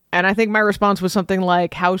 And I think my response was something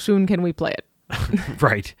like, how soon can we play it?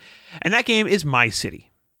 Right. And that game is My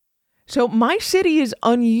City. So My City is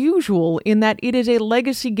unusual in that it is a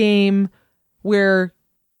legacy game where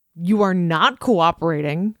you are not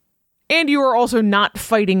cooperating and you are also not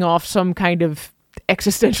fighting off some kind of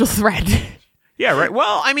existential threat. Yeah, right.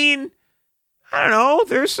 Well, I mean, I don't know.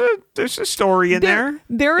 There's a story in there.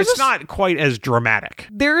 It's not quite as dramatic.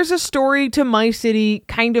 There is a story to My City,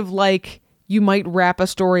 kind of like you might wrap a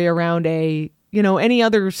story around any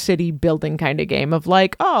other city building kind of game of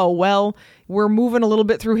like, oh, well, we're moving a little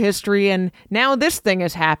bit through history and now this thing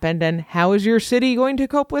has happened and how is your city going to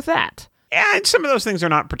cope with that? Yeah, and some of those things are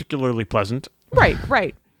not particularly pleasant.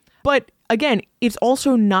 Right. But again, it's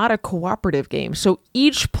also not a cooperative game. So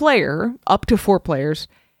each player, up to 4 players,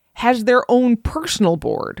 has their own personal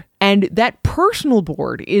board. And that personal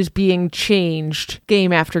board is being changed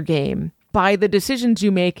game after game by the decisions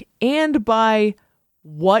you make and by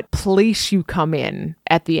what place you come in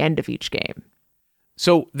at the end of each game.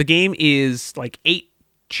 So the game is like 8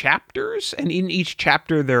 chapters, and in each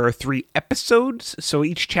chapter there are 3 episodes. So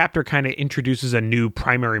each chapter kind of introduces a new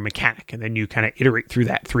primary mechanic, and then you kind of iterate through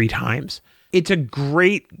that 3 times. It's a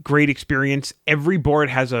great experience. Every board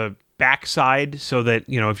has a backside so that,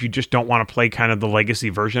 if you just don't want to play kind of the legacy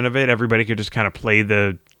version of it, everybody could just kind of play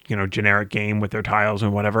the, generic game with their tiles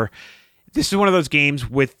and whatever. This is one of those games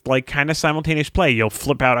with like kind of simultaneous play. You'll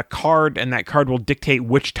flip out a card and that card will dictate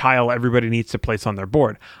which tile everybody needs to place on their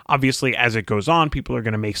board. Obviously, as it goes on, people are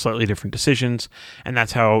going to make slightly different decisions, and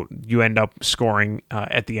that's how you end up scoring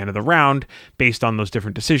at the end of the round based on those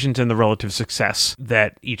different decisions and the relative success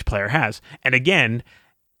that each player has. And again,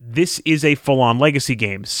 this is a full-on legacy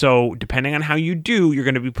game, so depending on how you do, you're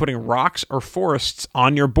going to be putting rocks or forests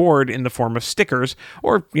on your board in the form of stickers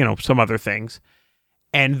or, some other things.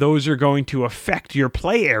 And those are going to affect your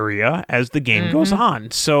play area as the game goes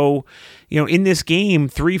on. So, in this game,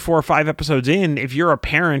 3, 4, 5 episodes in, if you're a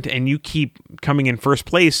parent and you keep coming in first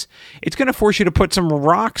place, it's going to force you to put some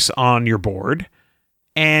rocks on your board,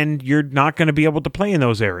 and you're not going to be able to play in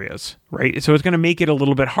those areas, right? So it's going to make it a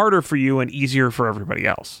little bit harder for you and easier for everybody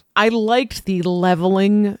else. I liked the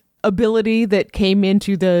leveling ability that came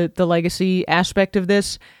into the legacy aspect of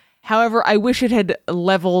this. However, I wish it had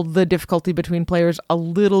leveled the difficulty between players a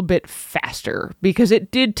little bit faster, because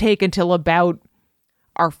it did take until about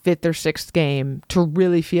our 5th or 6th game to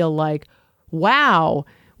really feel like, wow,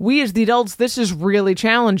 we as the adults, this is really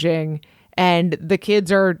challenging, and the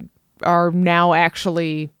kids are now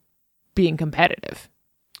actually being competitive.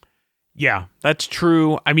 Yeah, that's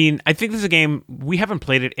true. I mean, I think this is a game, we haven't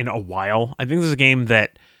played it in a while. I think this is a game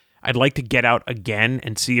that I'd like to get out again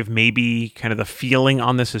and see if maybe kind of the feeling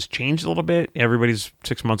on this has changed a little bit. Everybody's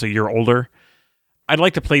 6 months, a year older. I'd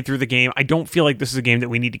like to play through the game. I don't feel like this is a game that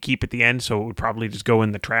we need to keep at the end, so it would probably just go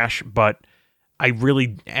in the trash, but I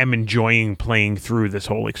really am enjoying playing through this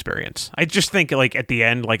whole experience. I just think, like, at the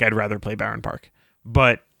end, like, I'd rather play Baron Park.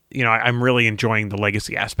 But I'm really enjoying the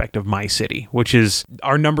legacy aspect of My City, which is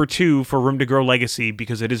our number 2 for Room to Grow Legacy,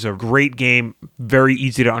 because it is a great game, very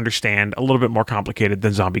easy to understand, a little bit more complicated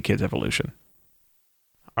than Zombie Kids Evolution.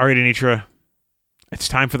 All right, Anitra, it's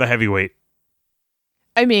time for the heavyweight.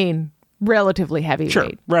 I mean, relatively heavyweight. Sure,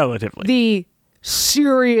 relatively. The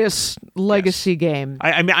serious legacy game.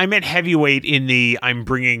 I meant heavyweight in the I'm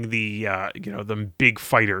bringing the the big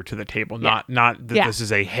fighter to the table, not that this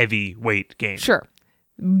is a heavyweight game. Sure.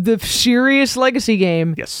 The serious legacy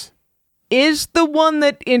game is the one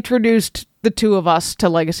that introduced the two of us to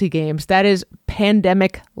legacy games. That is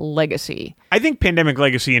Pandemic Legacy. I think Pandemic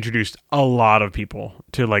Legacy introduced a lot of people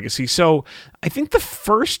to Legacy. So I think the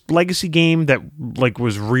first Legacy game that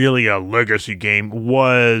was really a legacy game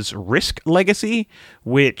was Risk Legacy,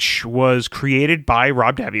 which was created by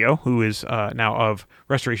Rob Daviau, who is now of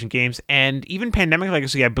Restoration Games. And even Pandemic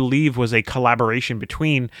Legacy, I believe, was a collaboration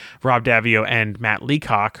between Rob Daviau and Matt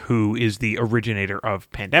Leacock, who is the originator of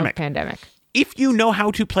Pandemic. If you know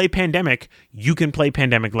how to play Pandemic, you can play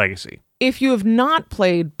Pandemic Legacy. If you have not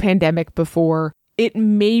played Pandemic before, it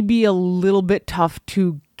may be a little bit tough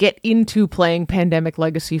to get into playing Pandemic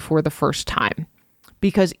Legacy for the first time.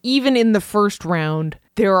 Because even in the first round,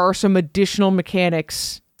 there are some additional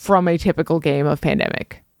mechanics from a typical game of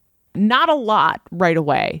Pandemic. Not a lot right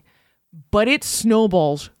away, but it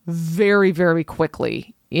snowballs very, very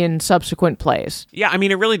quickly in subsequent plays. Yeah, I mean,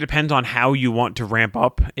 it really depends on how you want to ramp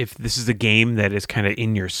up if this is a game that is kind of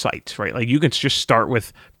in your sights, right? Like, you can just start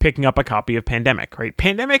with picking up a copy of Pandemic, right?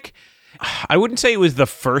 Pandemic, I wouldn't say it was the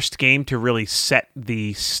first game to really set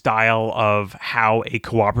the style of how a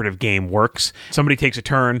cooperative game works. Somebody takes a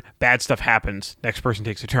turn, bad stuff happens. Next person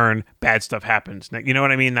takes a turn, bad stuff happens. You know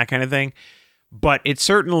what I mean? That kind of thing. But it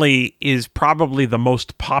certainly is probably the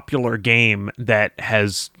most popular game that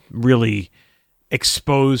has really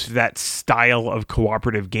exposed that style of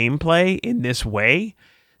cooperative gameplay in this way.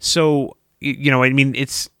 So, I mean,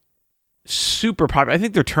 it's super popular. I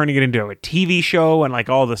think they're turning it into a TV show and like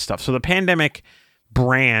all this stuff. So the Pandemic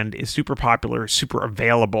brand is super popular, super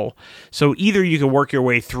available. So either you can work your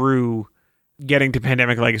way through getting to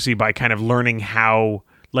Pandemic Legacy by kind of learning how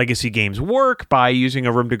legacy games work by using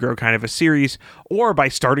a Room to Grow kind of a series, or by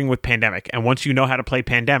starting with Pandemic. And once you know how to play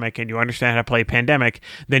Pandemic and you understand how to play Pandemic,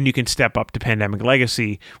 then you can step up to Pandemic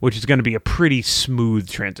Legacy, which is going to be a pretty smooth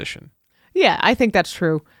transition. Yeah, I think that's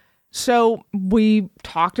true. So we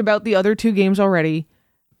talked about the other two games already.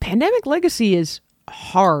 Pandemic Legacy is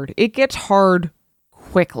hard. It gets hard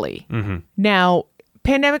quickly. Mm-hmm. Now,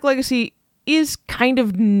 Pandemic Legacy is kind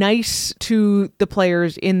of nice to the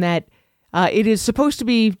players in that it is supposed to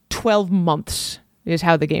be 12 months is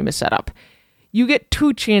how the game is set up. You get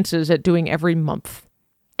 2 chances at doing every month.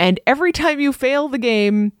 And every time you fail the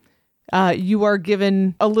game, you are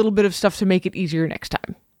given a little bit of stuff to make it easier next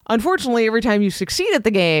time. Unfortunately, every time you succeed at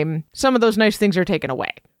the game, some of those nice things are taken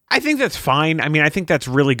away. I think that's fine. I mean, I think that's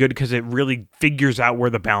really good because it really figures out where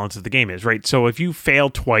the balance of the game is, right? So if you fail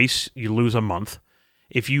twice, you lose a month.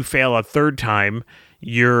 If you fail a third time,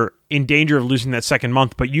 you're in danger of losing that second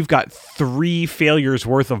month, but you've got 3 failures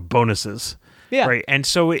worth of bonuses. Yeah. Right. And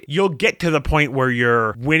so you'll get to the point where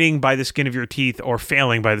you're winning by the skin of your teeth or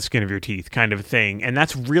failing by the skin of your teeth kind of thing. And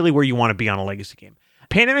that's really where you want to be on a legacy game.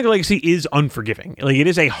 Pandemic Legacy is unforgiving. Like, it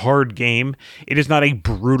is a hard game. It is not a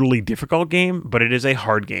brutally difficult game, but it is a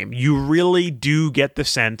hard game. You really do get the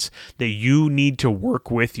sense that you need to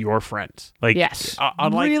work with your friends. Like, Yes.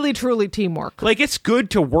 unlike, Really, truly teamwork. like, it's good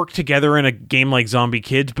to work together in a game like Zombie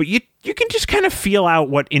Kids, but you can just kind of feel out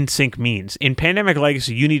what in sync means. In Pandemic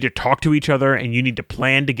Legacy, you need to talk to each other and you need to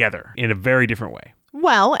plan together in a very different way.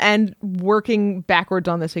 Well, and working backwards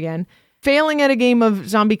on this again, failing at a game of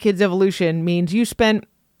Zombie Kids Evolution means you spent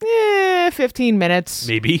 15 minutes.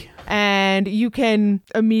 Maybe. And you can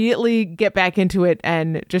immediately get back into it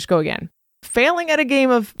and just go again. Failing at a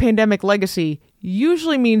game of Pandemic Legacy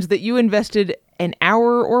usually means that you invested an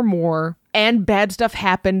hour or more and bad stuff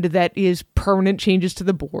happened that is permanent changes to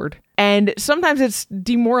the board. And sometimes it's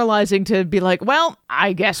demoralizing to be like, well,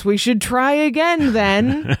 I guess we should try again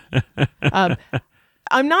then.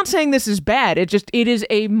 I'm not saying this is bad. It is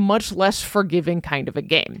a much less forgiving kind of a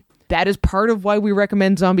game. That is part of why we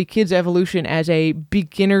recommend Zombie Kids Evolution as a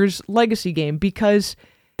beginner's legacy game, because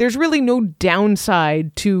there's really no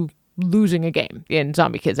downside to losing a game in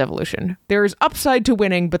Zombie Kids Evolution. There is upside to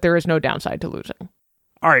winning, but there is no downside to losing.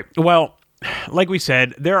 All right. Well, like we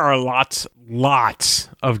said, there are lots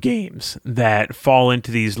of games that fall into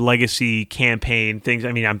these legacy campaign things.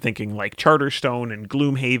 I mean, I'm thinking like Charterstone and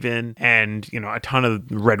Gloomhaven and, a ton of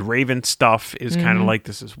Red Raven stuff is kind of like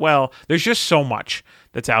this as well. There's just so much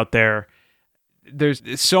that's out there. There's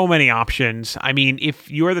so many options. I mean, if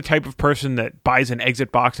you are the type of person that buys an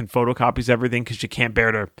exit box and photocopies everything because you can't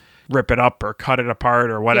bear to rip it up or cut it apart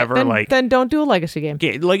or whatever, then don't do a legacy game.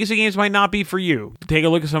 Legacy games might not be for you. Take a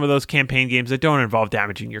look at some of those campaign games that don't involve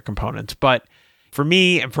damaging your components. But for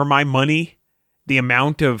me and for my money, the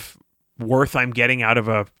amount of worth I'm getting out of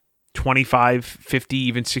a $25, $50,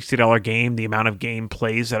 even $60 game, the amount of game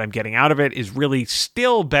plays that I'm getting out of it is really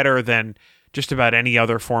still better than just about any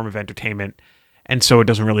other form of entertainment. And so it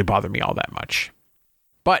doesn't really bother me all that much.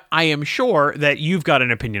 But I am sure that you've got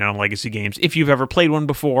an opinion on legacy games. If you've ever played one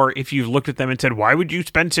before, if you've looked at them and said, why would you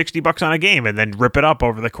spend $60 on a game and then rip it up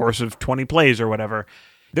over the course of 20 plays or whatever?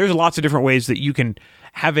 There's lots of different ways that you can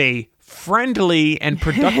have a friendly and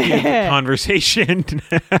productive conversation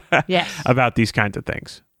about these kinds of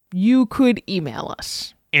things. You could email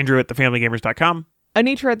us. Andrew at thefamilygamers.com.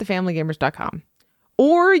 Anitra at thefamilygamers.com.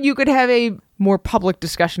 Or you could have a more public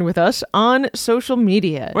discussion with us on social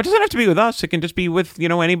media. Well, it doesn't have to be with us. It can just be with,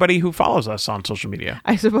 anybody who follows us on social media.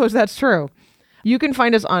 I suppose that's true. You can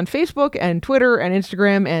find us on Facebook and Twitter and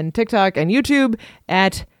Instagram and TikTok and YouTube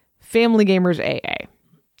at Family Gamers AA.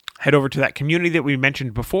 Head over to that community that we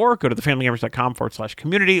mentioned before. Go to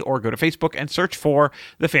thefamilygamers.com/community or go to Facebook and search for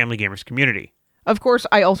the Family Gamers community. Of course,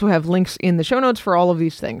 I also have links in the show notes for all of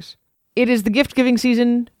these things. It is the gift giving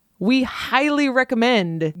season. We highly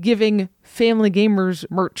recommend giving Family Gamers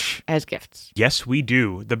merch as gifts. Yes, we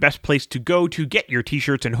do. The best place to go to get your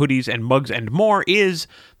t-shirts and hoodies and mugs and more is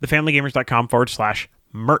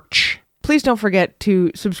thefamilygamers.com/merch. Please don't forget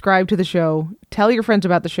to subscribe to the show, tell your friends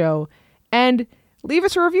about the show, and leave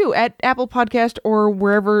us a review at Apple Podcast or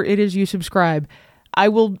wherever it is you subscribe. I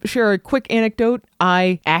will share a quick anecdote.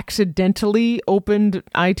 I accidentally opened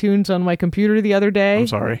iTunes on my computer the other day. I'm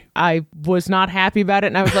sorry. I was not happy about it,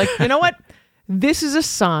 and I was like, you know what? This is a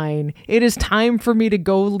sign. It is time for me to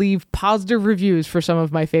go leave positive reviews for some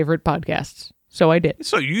of my favorite podcasts. So I did.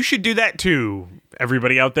 So you should do that too,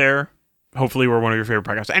 everybody out there. Hopefully we're one of your favorite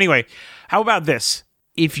podcasts. Anyway, how about this?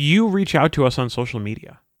 If you reach out to us on social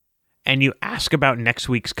media and you ask about next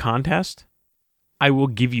week's contest, I will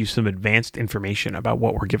give you some advanced information about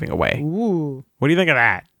what we're giving away. Ooh. What do you think of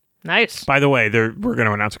that? Nice. By the way, we're going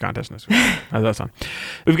to announce a contest next week. That's fun.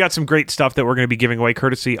 We've got some great stuff that we're going to be giving away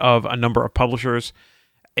courtesy of a number of publishers.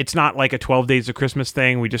 It's not like a 12 Days of Christmas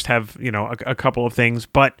thing. We just have, a couple of things,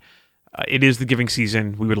 but it is the giving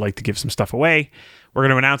season. We would like to give some stuff away. We're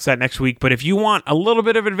going to announce that next week. But if you want a little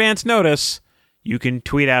bit of advance notice, you can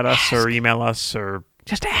tweet at us or email us or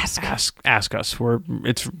just ask us.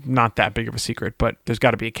 It's not that big of a secret, but there's got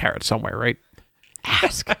to be a carrot somewhere, right?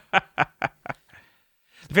 Ask.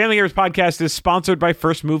 The Family Gamers podcast is sponsored by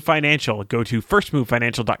First Move Financial. Go to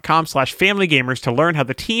firstmovefinancial.com/familygamers to learn how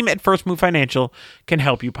the team at First Move Financial can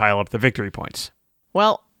help you pile up the victory points.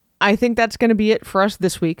 Well, I think that's going to be it for us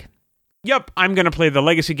this week. Yep, I'm going to play the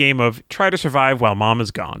legacy game of Try to Survive While Mom is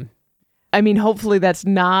Gone. I mean, hopefully that's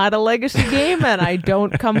not a legacy game and I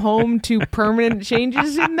don't come home to permanent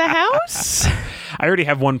changes in the house. I already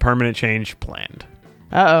have one permanent change planned.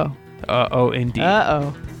 Uh-oh. Uh-oh, indeed.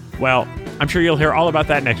 Uh-oh. Well, I'm sure you'll hear all about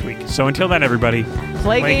that next week. So until then, everybody,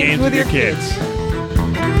 Play games with your kids.